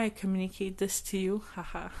reason why I communicate this to you,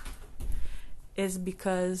 haha, is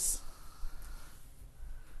because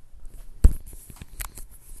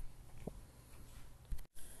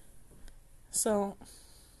so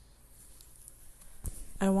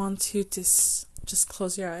I want you to just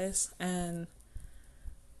close your eyes and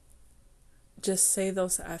just say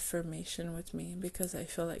those affirmations with me, because I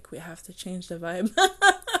feel like we have to change the vibe.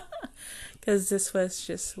 Because this was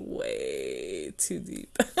just way too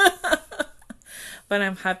deep. But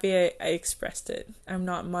I'm happy I expressed it. I'm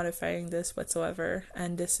not modifying this whatsoever.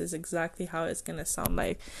 And this is exactly how it's going to sound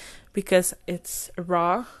like. Because it's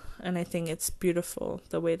raw. And I think it's beautiful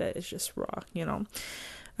the way that it's just raw, you know.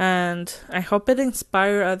 And I hope it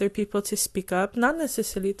inspires other people to speak up. Not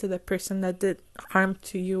necessarily to the person that did harm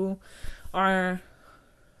to you or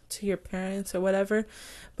to your parents or whatever.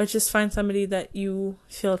 But just find somebody that you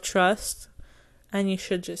feel trust. And you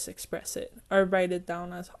should just express it or write it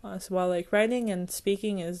down as well. Like, writing and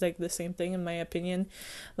speaking is like the same thing in my opinion.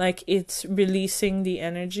 Like, it's releasing the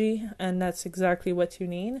energy, and that's exactly what you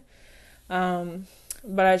need.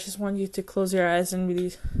 But I just want you to close your eyes and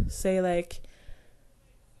really say, like,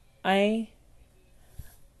 I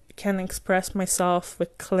can express myself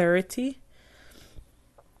with clarity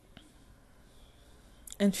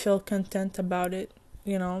and feel content about it,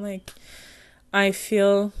 you know, like, I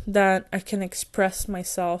feel that I can express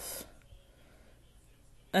myself,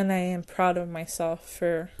 and I am proud of myself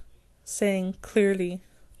for saying clearly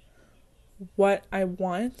what I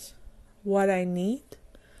want, what I need,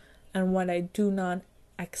 and what I do not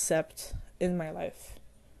accept in my life.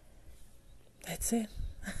 That's it.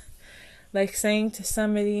 Like saying to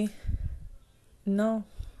somebody, no,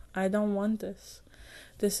 I don't want this.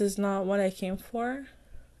 This is not what I came for.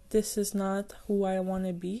 This is not who I want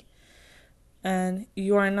to be. And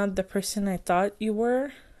you are not the person I thought you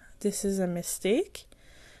were. This is a mistake.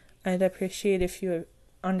 I'd appreciate if you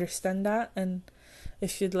understand that and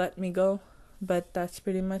if you'd let me go. But that's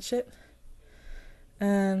pretty much it.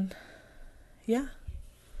 And yeah,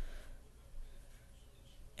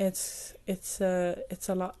 it's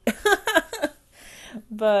a lot.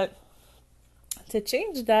 But to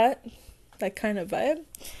change that kind of vibe,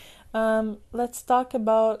 let's talk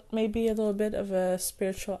about maybe a little bit of a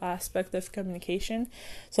spiritual aspect of communication.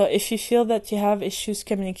 So if you feel that you have issues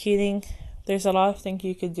communicating, there's a lot of things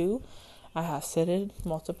you could do. I have said it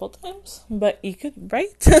multiple times, but you could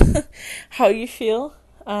write how you feel.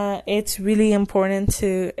 It's really important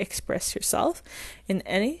to express yourself in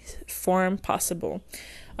any form possible.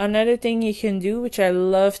 Another thing you can do, which I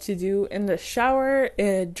love to do in the shower,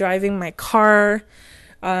 driving my car,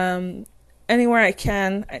 anywhere I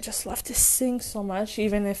can. I just love to sing so much,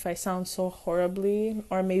 even if I sound so horribly,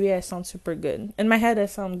 or maybe I sound super good. In my head, I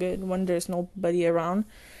sound good when there's nobody around.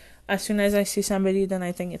 As soon as I see somebody, then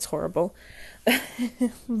I think it's horrible.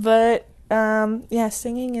 But yeah,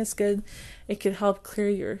 singing is good. It could help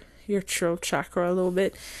clear your throat chakra a little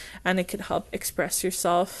bit, and it could help express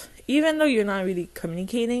yourself. Even though you're not really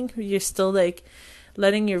communicating, you're still like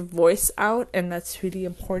letting your voice out, and that's really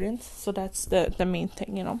important. So that's the main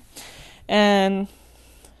thing, you know. And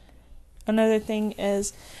another thing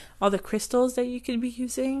is all the crystals that you could be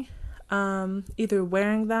using. Either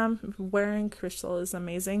wearing crystal is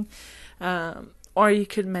amazing, or you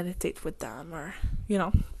could meditate with them, or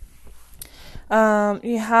you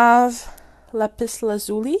have lapis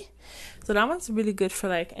lazuli. So that one's really good for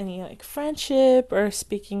like any like friendship or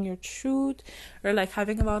speaking your truth, or like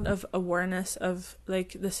having a lot of awareness of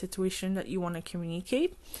like the situation that you want to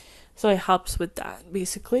communicate. So it helps with that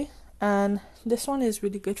basically. And this one is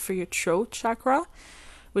really good for your throat chakra,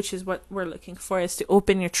 which is what we're looking for, is to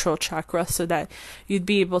open your throat chakra so that you'd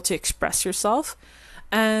be able to express yourself.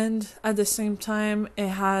 And at the same time, it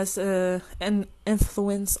has an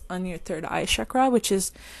influence on your third eye chakra, which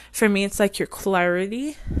is, for me, it's like your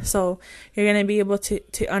clarity. So you're going to be able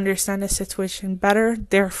to understand the situation better.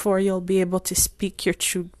 Therefore, you'll be able to speak your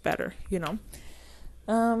truth better,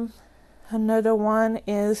 Another one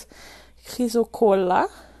is chrysocolla.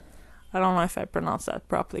 I don't know if I pronounced that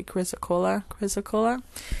properly. Chrysocolla.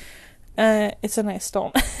 It's a nice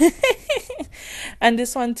stone. And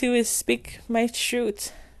this one too is speak my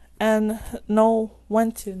truth and know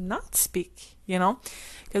when to not speak,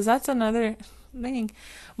 because that's another thing.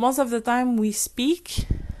 Most of the time we speak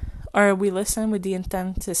or we listen with the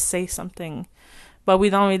intent to say something, but we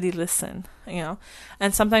don't really listen,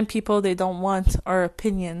 and sometimes people, they don't want our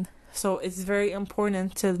opinion. So it's very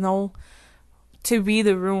important to know, to read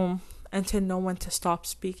the room, and to know when to stop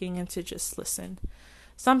speaking and to just listen.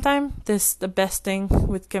 Sometimes the best thing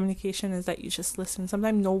with communication is that you just listen.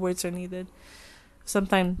 Sometimes no words are needed.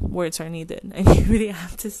 Sometimes words are needed, and you really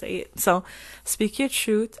have to say it. So speak your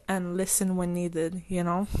truth and listen when needed,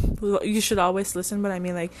 You should always listen, but I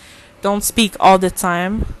mean, like, don't speak all the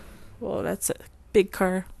time. Well, that's a big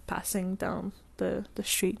car passing down the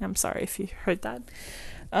street. I'm sorry if you heard that.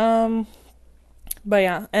 But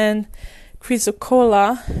yeah, and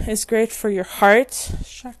chrysocolla is great for your heart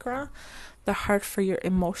chakra, the heart for your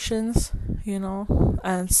emotions,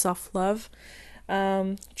 and self-love.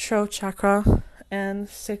 Throat chakra and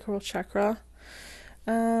sacral chakra.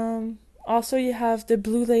 Also, you have the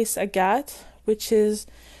blue lace agate, which is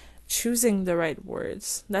choosing the right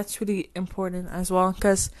words. That's really important as well,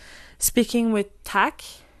 because speaking with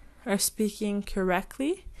tact or speaking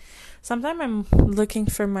correctly, sometimes I'm looking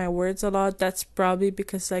for my words a lot. That's probably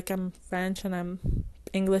because like I'm French and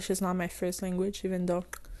English is not my first language, even though,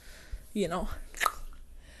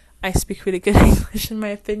 I speak really good English in my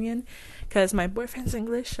opinion, because my boyfriend's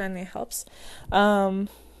English and it helps.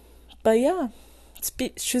 But yeah,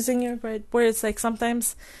 choosing your right words. Like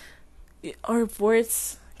sometimes our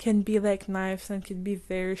words can be like knives and can be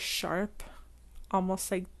very sharp,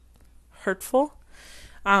 almost like hurtful.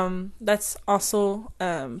 That's also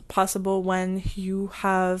possible when you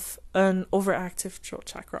have an overactive throat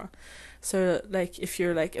chakra. So like if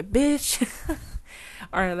you're like a bitch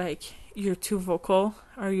or like you're too vocal,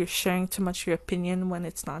 or you're sharing too much your opinion when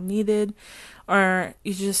it's not needed, or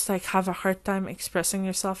you just like have a hard time expressing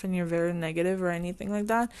yourself and you're very negative or anything like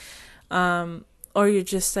that, or you're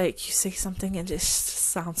just like, you say something and it just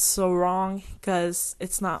sounds so wrong because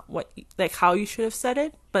it's not like how you should have said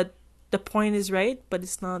it, but the point is right, but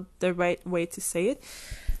it's not the right way to say it.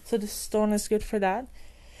 So the stone is good for that.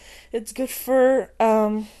 It's good for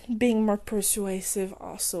being more persuasive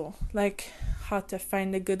also, like how to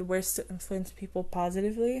find the good words to influence people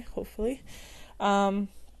positively, hopefully. And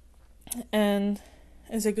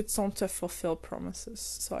it's a good stone to fulfill promises.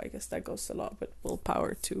 So I guess that goes a lot with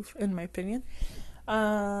willpower too, in my opinion.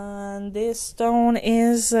 And this stone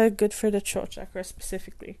is good for the throat chakra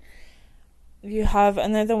specifically. You have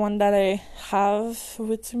another one that I have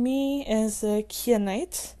with me is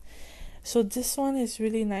kyanite. So this one is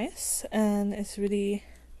really nice, and it's really,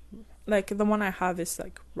 like, the one I have is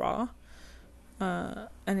like raw, and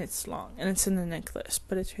it's long, and it's in a necklace,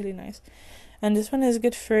 but it's really nice. And this one is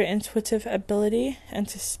good for intuitive ability and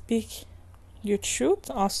to speak your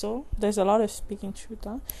truth also. There's a lot of speaking truth,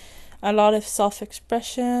 a lot of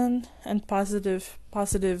self-expression and positive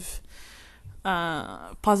vibes,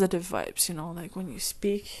 like when you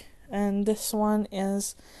speak. And this one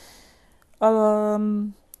is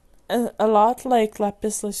a lot like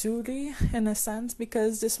lapis lazuli in a sense,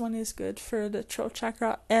 because this one is good for the throat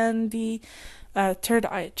chakra and the third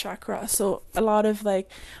eye chakra. So a lot of like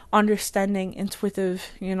understanding,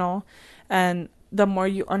 intuitive, and the more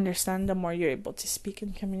you understand, the more you're able to speak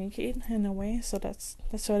and communicate in a way. So that's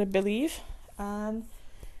what I believe. And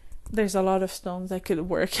there's a lot of stones that could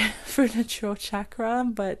work for the throat chakra,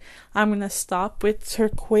 but I'm gonna stop with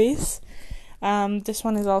turquoise. This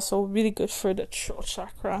one is also really good for the throat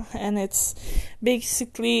chakra, and it's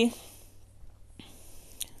basically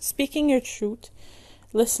speaking your truth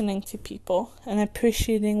listening to people and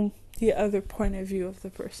appreciating the other point of view of the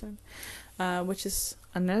person, which is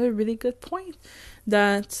another really good point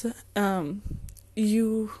that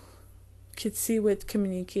you could see with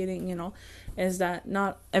communicating, is that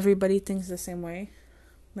not everybody thinks the same way.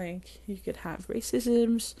 Like, you could have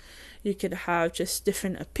racisms, you could have just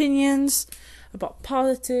different opinions about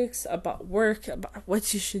politics, about work, about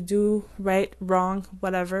what you should do, right, wrong,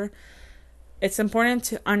 whatever. It's important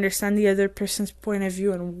to understand the other person's point of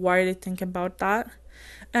view and why they think about that,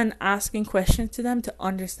 and asking questions to them to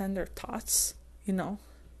understand their thoughts,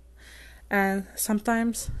 And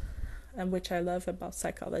sometimes, and which I love about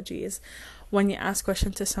psychology, is when you ask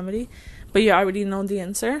questions to somebody, but you already know the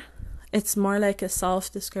answer, it's more like a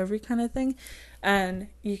self-discovery kind of thing, and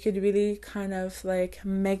you could really kind of like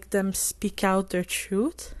make them speak out their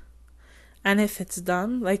truth. And if it's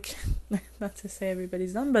dumb, like, not to say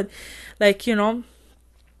everybody's dumb, but like,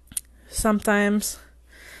 sometimes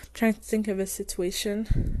I'm trying to think of a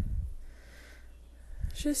situation,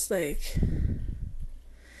 just like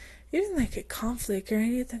even like a conflict or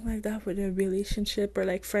anything like that with a relationship or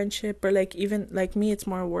like friendship, or like even like me, it's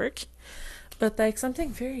more work. But like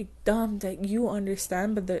something very dumb that you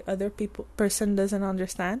understand but the other person doesn't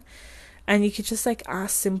understand, and you could just like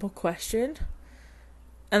ask simple question,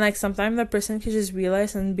 and like sometimes the person could just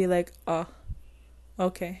realize and be like, oh,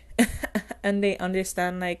 okay. And they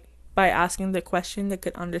understand, like by asking the question they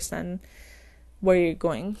could understand where you're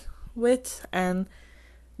going with, and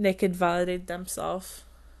they could validate themselves,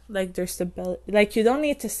 like their stability. Like, you don't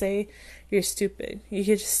need to say you're stupid, you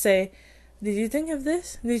could just say, did you think of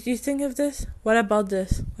this? Did you think of this? What about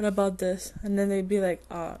this? What about this? And then they'd be like,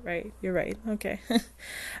 oh, right, you're right, okay.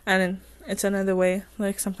 And then it's another way,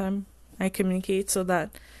 like sometimes I communicate so that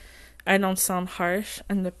I don't sound harsh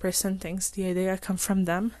and the person thinks the idea comes from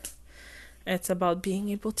them. It's about being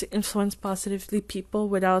able to influence positively people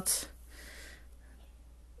without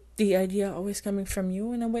the idea always coming from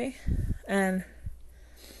you in a way. And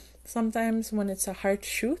sometimes when it's a hard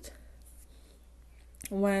truth,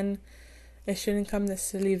 when it shouldn't come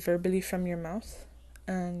necessarily verbally from your mouth,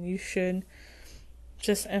 and you should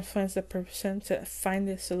just influence the person to find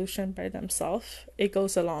the solution by themselves, it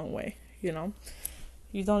goes a long way, You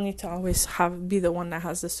don't need to always be the one that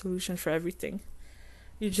has the solution for everything.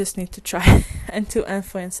 You just need to try and to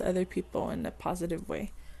influence other people in a positive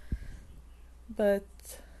way. But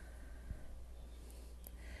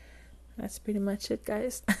that's pretty much it,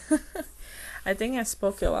 guys. I think I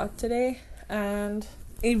spoke a lot today, and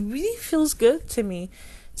it really feels good to me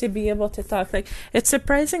to be able to talk. Like, it's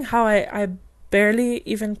surprising how I barely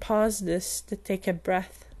even paused this to take a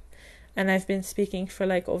breath, and I've been speaking for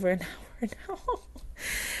like over an hour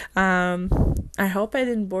now. I hope I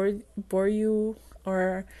didn't bore you,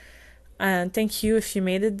 or thank you if you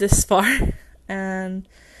made it this far, and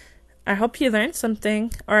I hope you learned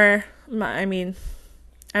something. Or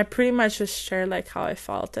I pretty much just shared like how I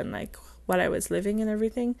felt and like what I was living and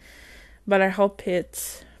everything, but I hope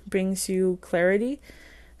it brings you clarity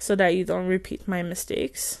so that you don't repeat my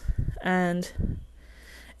mistakes. And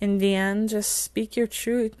in the end, just speak your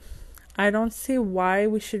truth. I don't see why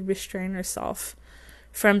we should restrain ourselves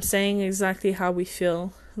from saying exactly how we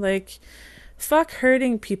feel. Like, fuck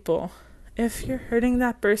hurting people. If you're hurting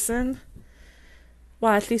that person,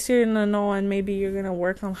 well, at least you're gonna know, and maybe you're gonna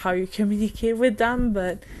work on how you communicate with them.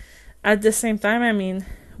 But at the same time,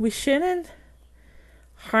 we shouldn't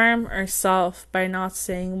harm ourselves by not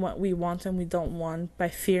saying what we want and we don't want, by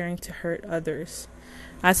fearing to hurt others.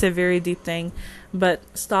 That's a very deep thing. But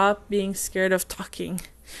stop being scared of talking.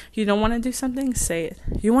 You don't want to do something? Say it.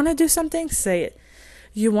 You want to do something? Say it.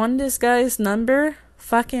 You want this guy's number?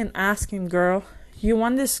 Fucking ask him, girl. You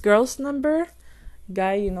want this girl's number?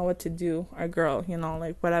 Guy, you know what to do. Or girl,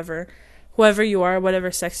 like whatever. Whoever you are,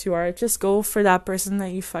 whatever sex you are, just go for that person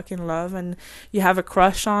that you fucking love and you have a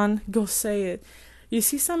crush on. Go say it. You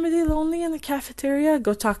see somebody lonely in the cafeteria?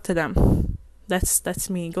 Go talk to them. That's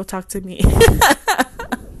me. Go talk to me.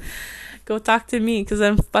 Go talk to me, because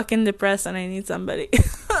I'm fucking depressed and I need somebody.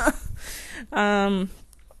 But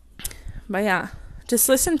yeah, just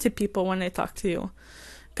listen to people when they talk to you,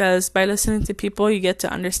 because by listening to people you get to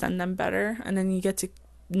understand them better, and then you get to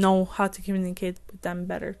know how to communicate with them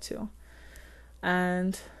better too.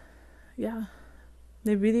 And yeah,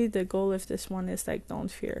 the goal of this one is like,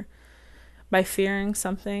 don't fear. By fearing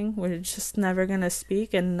something, we're just never gonna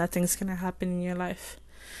speak and nothing's gonna happen in your life.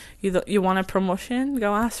 You want a promotion?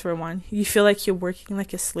 Go ask for one. You feel like you're working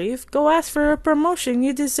like a slave? Go ask for a promotion.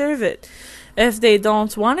 You deserve it. If they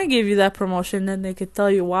don't want to give you that promotion, then they could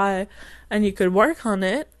tell you why, and you could work on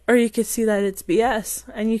it, or you could see that it's BS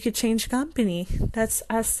and you could change company. That's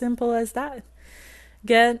as simple as that.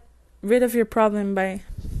 Get rid of your problem by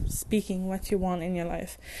speaking what you want in your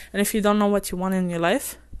life. And if you don't know what you want in your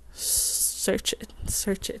life, search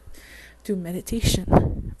it. Do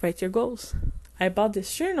meditation. Write your goals. I bought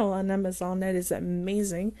this journal on Amazon that is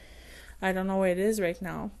amazing. I don't know where it is right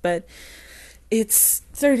now, but it's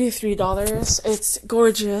 $33. It's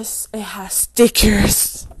gorgeous. It has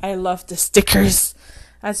stickers. I love the stickers.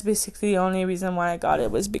 That's basically the only reason why I got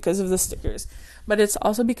it, was because of the stickers. But it's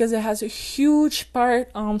also because it has a huge part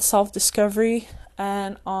on self-discovery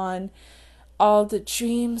and on all the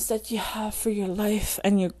dreams that you have for your life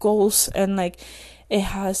and your goals. And like, it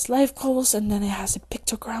has life goals, and then it has a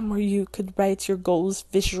pictogram where you could write your goals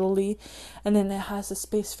visually, and then it has a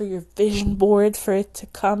space for your vision board for it to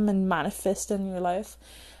come and manifest in your life,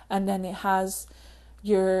 and then it has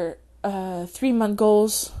your 3-month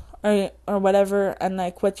goals or whatever, and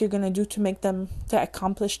like what you're gonna do to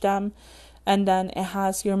accomplish them, and then it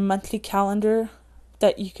has your monthly calendar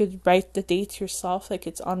that you could write the date yourself, like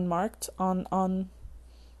it's unmarked on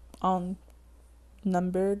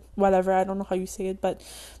numbered, whatever, I don't know how you say it, but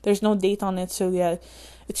there's no date on it. So yeah,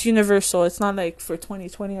 it's universal. It's not like for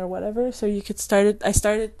 2020 or whatever. So you could start it. I'm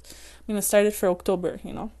gonna start it for October,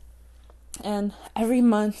 and every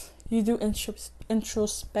month you do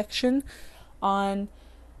introspection on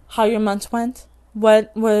how your month went.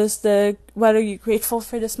 What are you grateful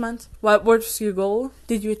for this month? What was your goal?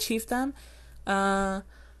 Did you achieve them?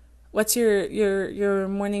 What's your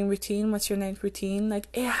morning routine? What's your night routine? Like,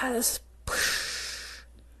 it has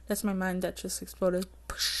that's my mind that just exploded.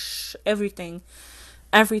 Everything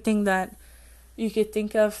that you could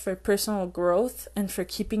think of for personal growth and for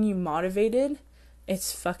keeping you motivated,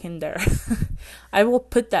 it's fucking there. I will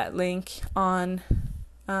put that link on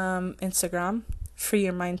Instagram, Free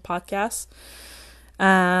Your Mind Podcast,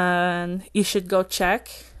 and you should go check.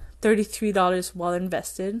 $33 well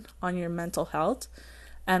invested on your mental health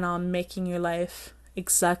and on making your life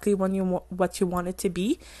exactly what you want it to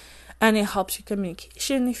be. And it helps your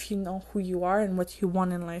communication if you know who you are and what you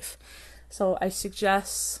want in life. So I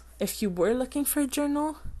suggest, if you were looking for a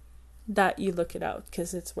journal, that you look it out,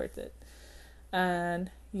 because it's worth it. And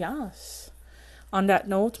yes, on that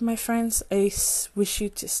note, my friends, I wish you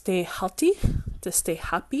to stay healthy, to stay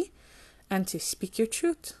happy, and to speak your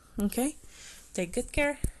truth. Okay? Take good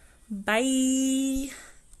care. Bye.